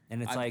 Yeah.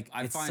 and it's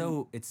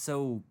it's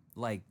so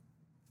like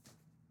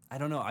I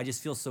don't know, I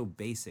just feel so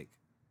basic.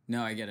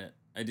 No, I get it.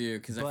 I do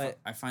because But-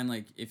 I find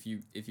like if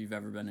you've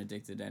ever been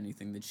addicted to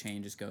anything, the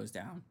chain just goes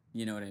down.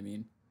 You know what I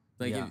mean?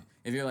 Like Yeah.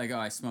 if you're like, oh,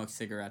 I smoked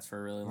cigarettes for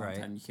a really long Right.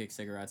 time, you kick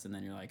cigarettes, and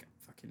then you're like,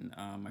 fucking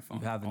my phone.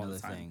 You have all another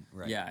the time. thing,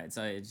 right? Yeah, it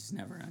just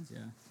never ends.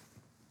 Yeah,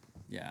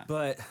 yeah.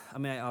 But I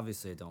mean,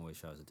 obviously, I don't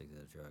wish I was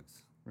addicted to drugs.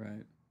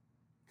 Right.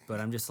 But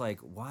I'm just like,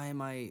 why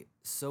am I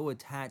so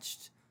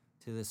attached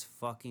to this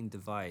fucking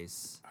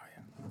device? Oh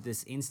yeah.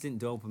 This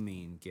instant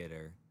dopamine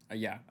getter,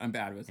 Yeah, I'm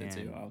bad with it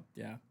too. And-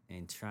 Yeah.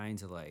 and trying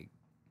to like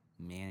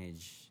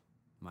manage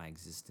my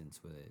existence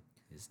with it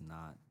is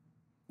not.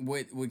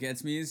 What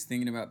gets me is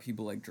thinking about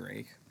people like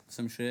Drake.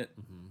 Some shit.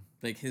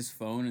 Like his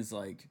phone is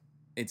like,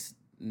 it's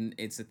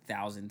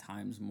 1,000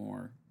 times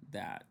more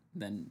that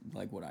than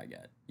like what I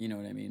get. You know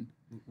what I mean?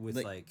 With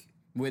like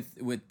With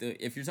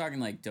the, if you're talking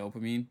like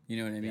dopamine, you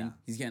know what I mean? Yeah.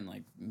 He's getting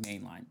like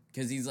mainline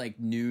because he's like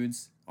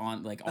nudes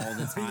on like all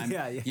the time.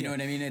 yeah, You know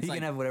what I mean? It's he like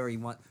can have whatever he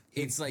wants.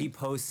 it's If he like-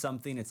 posts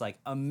something, it's like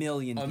a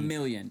million. a people.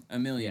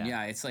 million. Yeah.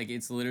 Yeah, it's like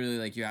it's literally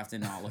like you have to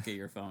not look at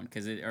your phone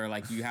because it, or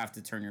like you have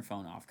to turn your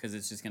phone off because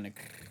it's just gonna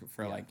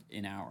for like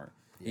an hour.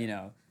 You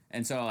know,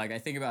 and so like I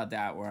think about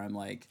that where I'm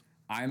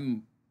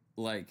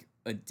like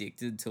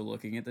addicted to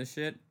looking at this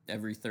shit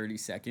every 30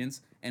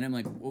 seconds, and I'm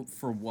like, well,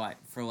 for what?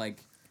 For like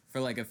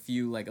a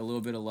few, like a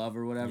little bit of love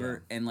or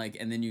whatever, and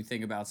then you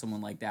think about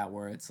someone like that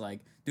where it's like,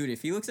 dude,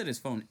 if he looks at his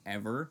phone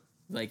ever,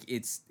 like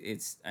it's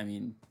I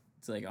mean,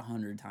 it's like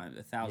 100 times,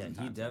 1,000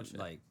 Yeah, times.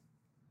 like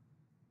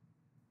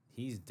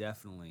he's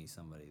definitely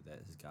somebody that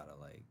has got to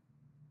like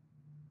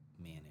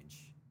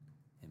manage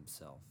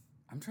himself.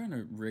 I'm trying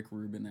to Rick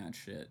Rubin that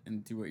shit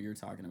and do what you're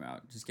talking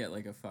about. Just get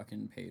like a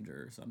fucking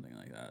pager or something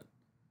like that.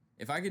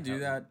 If I could do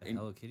that, A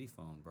Hello Kitty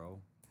phone, bro.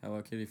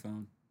 Hello Kitty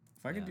phone.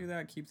 If I could Yeah. do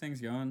that, keep things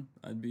going,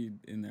 I'd be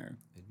in there.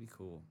 It'd be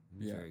cool. It'd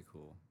be Yeah. very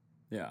cool.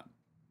 Yeah,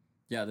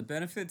 yeah. The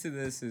benefit to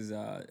this is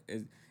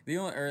the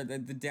only or the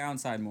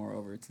downside,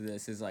 moreover, to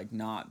this is like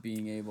not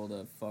being able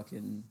to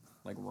fucking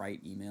like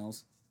write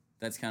emails.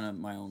 That's kind of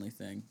my only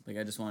thing. Like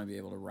I just want to be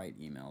able to write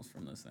emails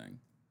from this thing.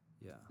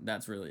 Yeah.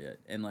 That's really it,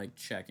 and like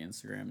check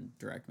Instagram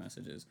direct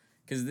messages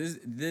because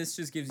this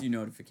just gives you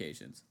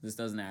notifications. This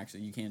doesn't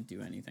actually, you can't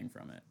do anything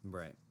from it.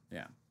 Right.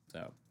 Yeah,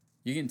 so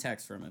you can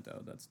text from it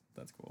though. That's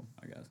cool,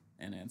 I guess,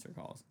 and answer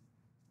calls.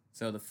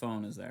 So the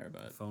phone is there,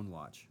 but Phone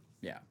watch.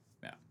 yeah.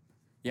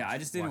 I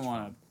just didn't Watch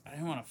want to. I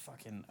didn't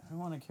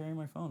want to carry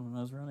my phone when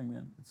I was running,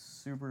 man. It's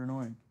super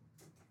annoying.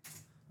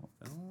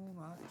 Phone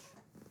watch.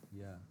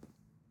 Yeah.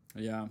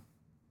 Yeah.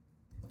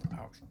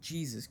 Oh,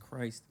 Jesus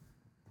Christ,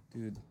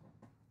 dude!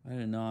 I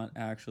did not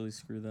actually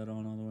screw that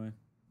on all the way. I'm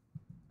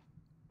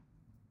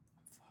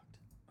fucked.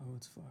 Oh,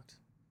 it's fucked.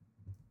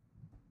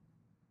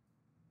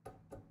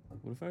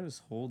 What if I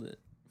just hold it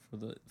for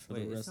the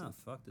Wait, rest? it's not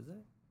fucked, is it?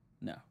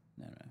 No.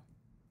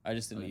 I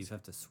just Oh, didn't. you just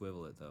have to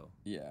swivel it though.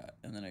 Yeah,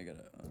 and then I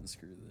gotta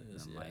unscrew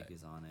this. The Yeah. mic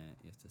is on it.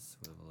 You have to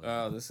swivel it.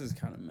 Oh, this is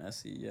kind of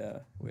messy. Yeah.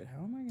 Wait,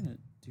 how am I gonna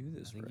do I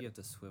this? think right? you have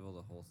to swivel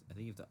the whole. I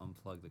think you have to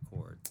unplug the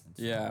cord. And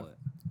Yeah. swivel it.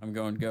 I'm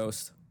going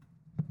ghost.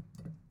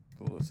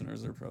 The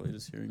listeners are probably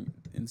just hearing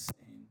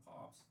insane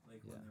pops.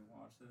 Like when Yeah. they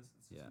watch this, it's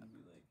just Yeah. gonna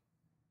be like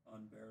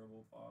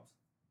unbearable pops.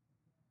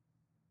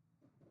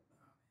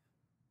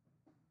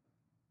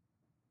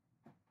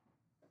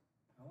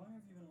 How long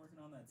have you been working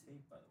on that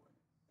tape, by the way?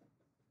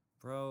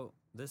 Bro,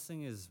 this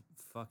thing has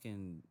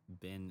fucking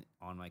been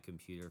on my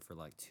computer for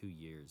like 2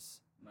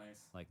 years.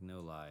 Nice. Like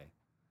no lie,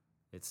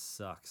 it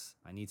sucks.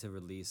 I need to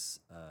release.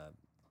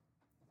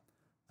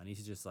 I need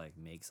to just like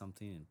make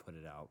something and put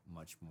it out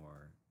much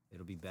more.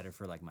 It'll be better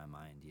for like my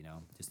mind, you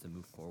know, just to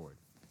move forward.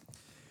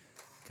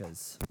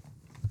 Cause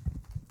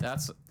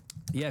That's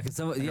yeah, cause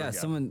we go.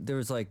 someone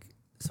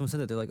said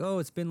that they're like, oh,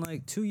 it's been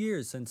like 2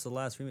 years since the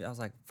last remix. I was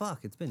like,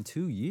 fuck, it's been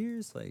 2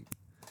 years, like.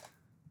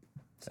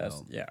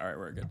 So yeah. All right,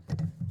 we're good.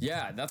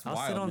 Yeah, that's I'll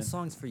wild. sit on man.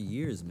 songs for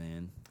years,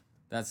 man.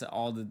 That's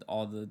all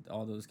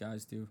those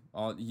guys do.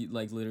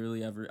 Like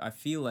literally I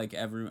feel like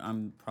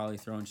I'm probably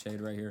throwing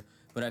shade right here,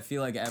 but I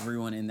feel like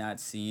everyone in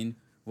that scene,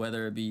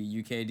 whether it be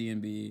UK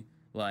D&B,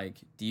 like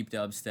deep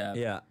dubstep,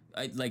 Yeah.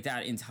 like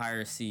that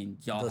entire scene,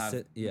 y'all They'll have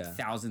sit- yeah.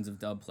 thousands of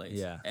dub plays.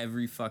 Yeah.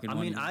 Every fucking I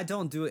one. mean, I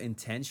don't do it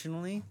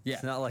intentionally. Yeah.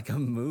 It's not like a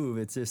move.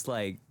 It's just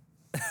like,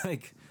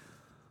 like,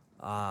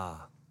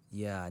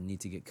 yeah, I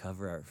need to get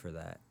cover art for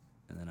that.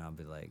 And then I'll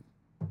be like,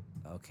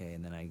 okay.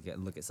 And then I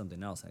look at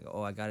something else. And I go,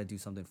 oh, I got to do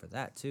something for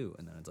that too.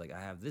 And then it's like, I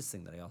have this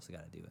thing that I also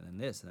got to do. And then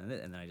this, and then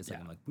this. And then I just like,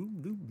 Yeah. I'm like,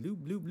 bloop, bloop, bloop,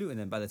 bloop, bloop. And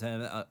then by the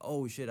time,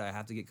 oh shit, I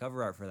have to get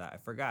cover art for that. I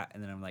forgot.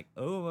 And then I'm like,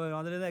 oh,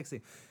 on to the next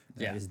thing.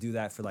 And Yeah. I just do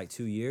that for like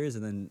 2 years.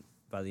 And then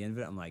by the end of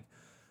it, I'm like,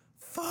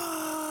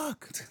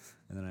 fuck.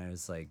 And then I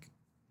was like,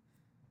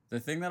 The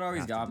thing that always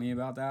Have to got do- me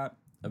about that,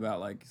 about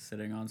like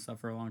sitting on stuff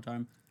for a long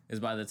time, is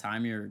by the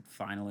time you're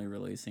finally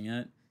releasing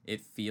it,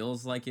 it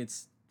feels like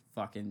it's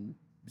fucking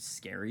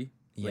scary.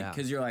 Yeah.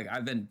 Because you're like,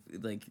 I've been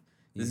like, You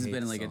this has hate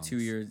been the like a songs. 2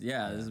 years.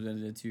 Yeah, Yeah. this has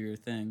been a 2 year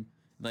thing.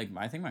 Like,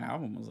 I think my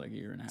album was like a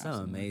year and a half. I'm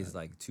something like amazed that.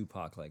 like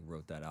Tupac like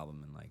wrote that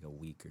album in like a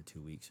week or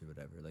 2 weeks or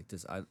whatever. Like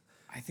this, I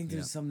I think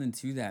there's something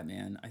to that,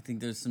 man. I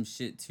think there's some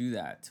shit to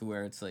that, to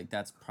where it's like,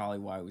 that's probably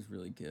why it was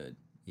really good.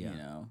 Yeah. You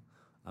know?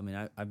 mean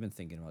I've been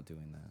thinking about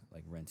doing that,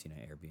 like renting an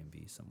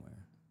Airbnb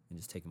somewhere and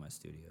just taking my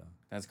studio.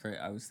 That's great.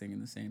 I was thinking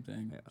the same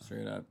thing, Yeah.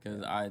 straight up,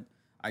 because I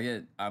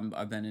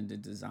I've been into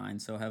design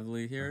so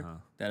heavily here Uh-huh.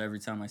 that every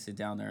time I sit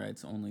down there,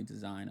 it's only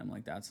design. I'm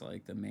like, that's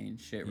like the main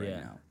shit right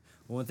now.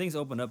 Well, when things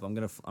open up, I'm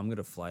gonna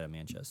fly to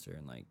Manchester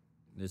and like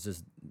there's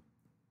this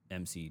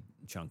MC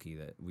Chunky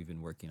that we've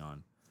been working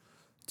on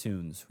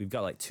tunes. We've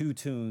got like 2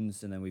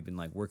 tunes, and then we've been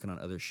like working on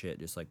other shit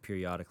just like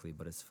periodically.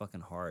 But it's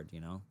fucking hard, you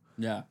know.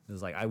 Yeah.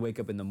 It's like I wake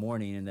up in the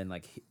morning, and then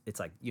like it's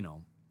like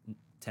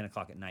 10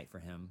 o'clock at night for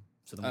him.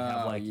 So then we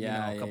have like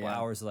a couple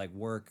hours to like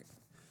work,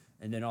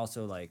 and then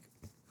also like.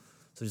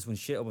 So just when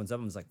shit opens up,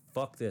 I'm just like,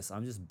 fuck this.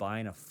 I'm just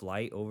buying a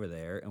flight over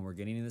there, and we're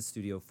getting in the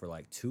studio for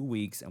like 2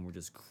 weeks, and we're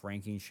just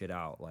cranking shit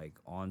out like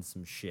on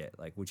some shit,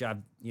 like which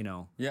I've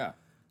Yeah.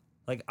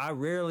 like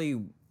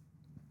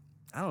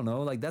I don't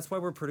know, like that's why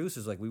we're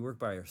producers. Like we work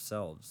by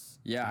ourselves.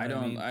 Yeah, You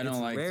know what I don't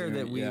it's like rare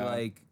doing- that we yeah. like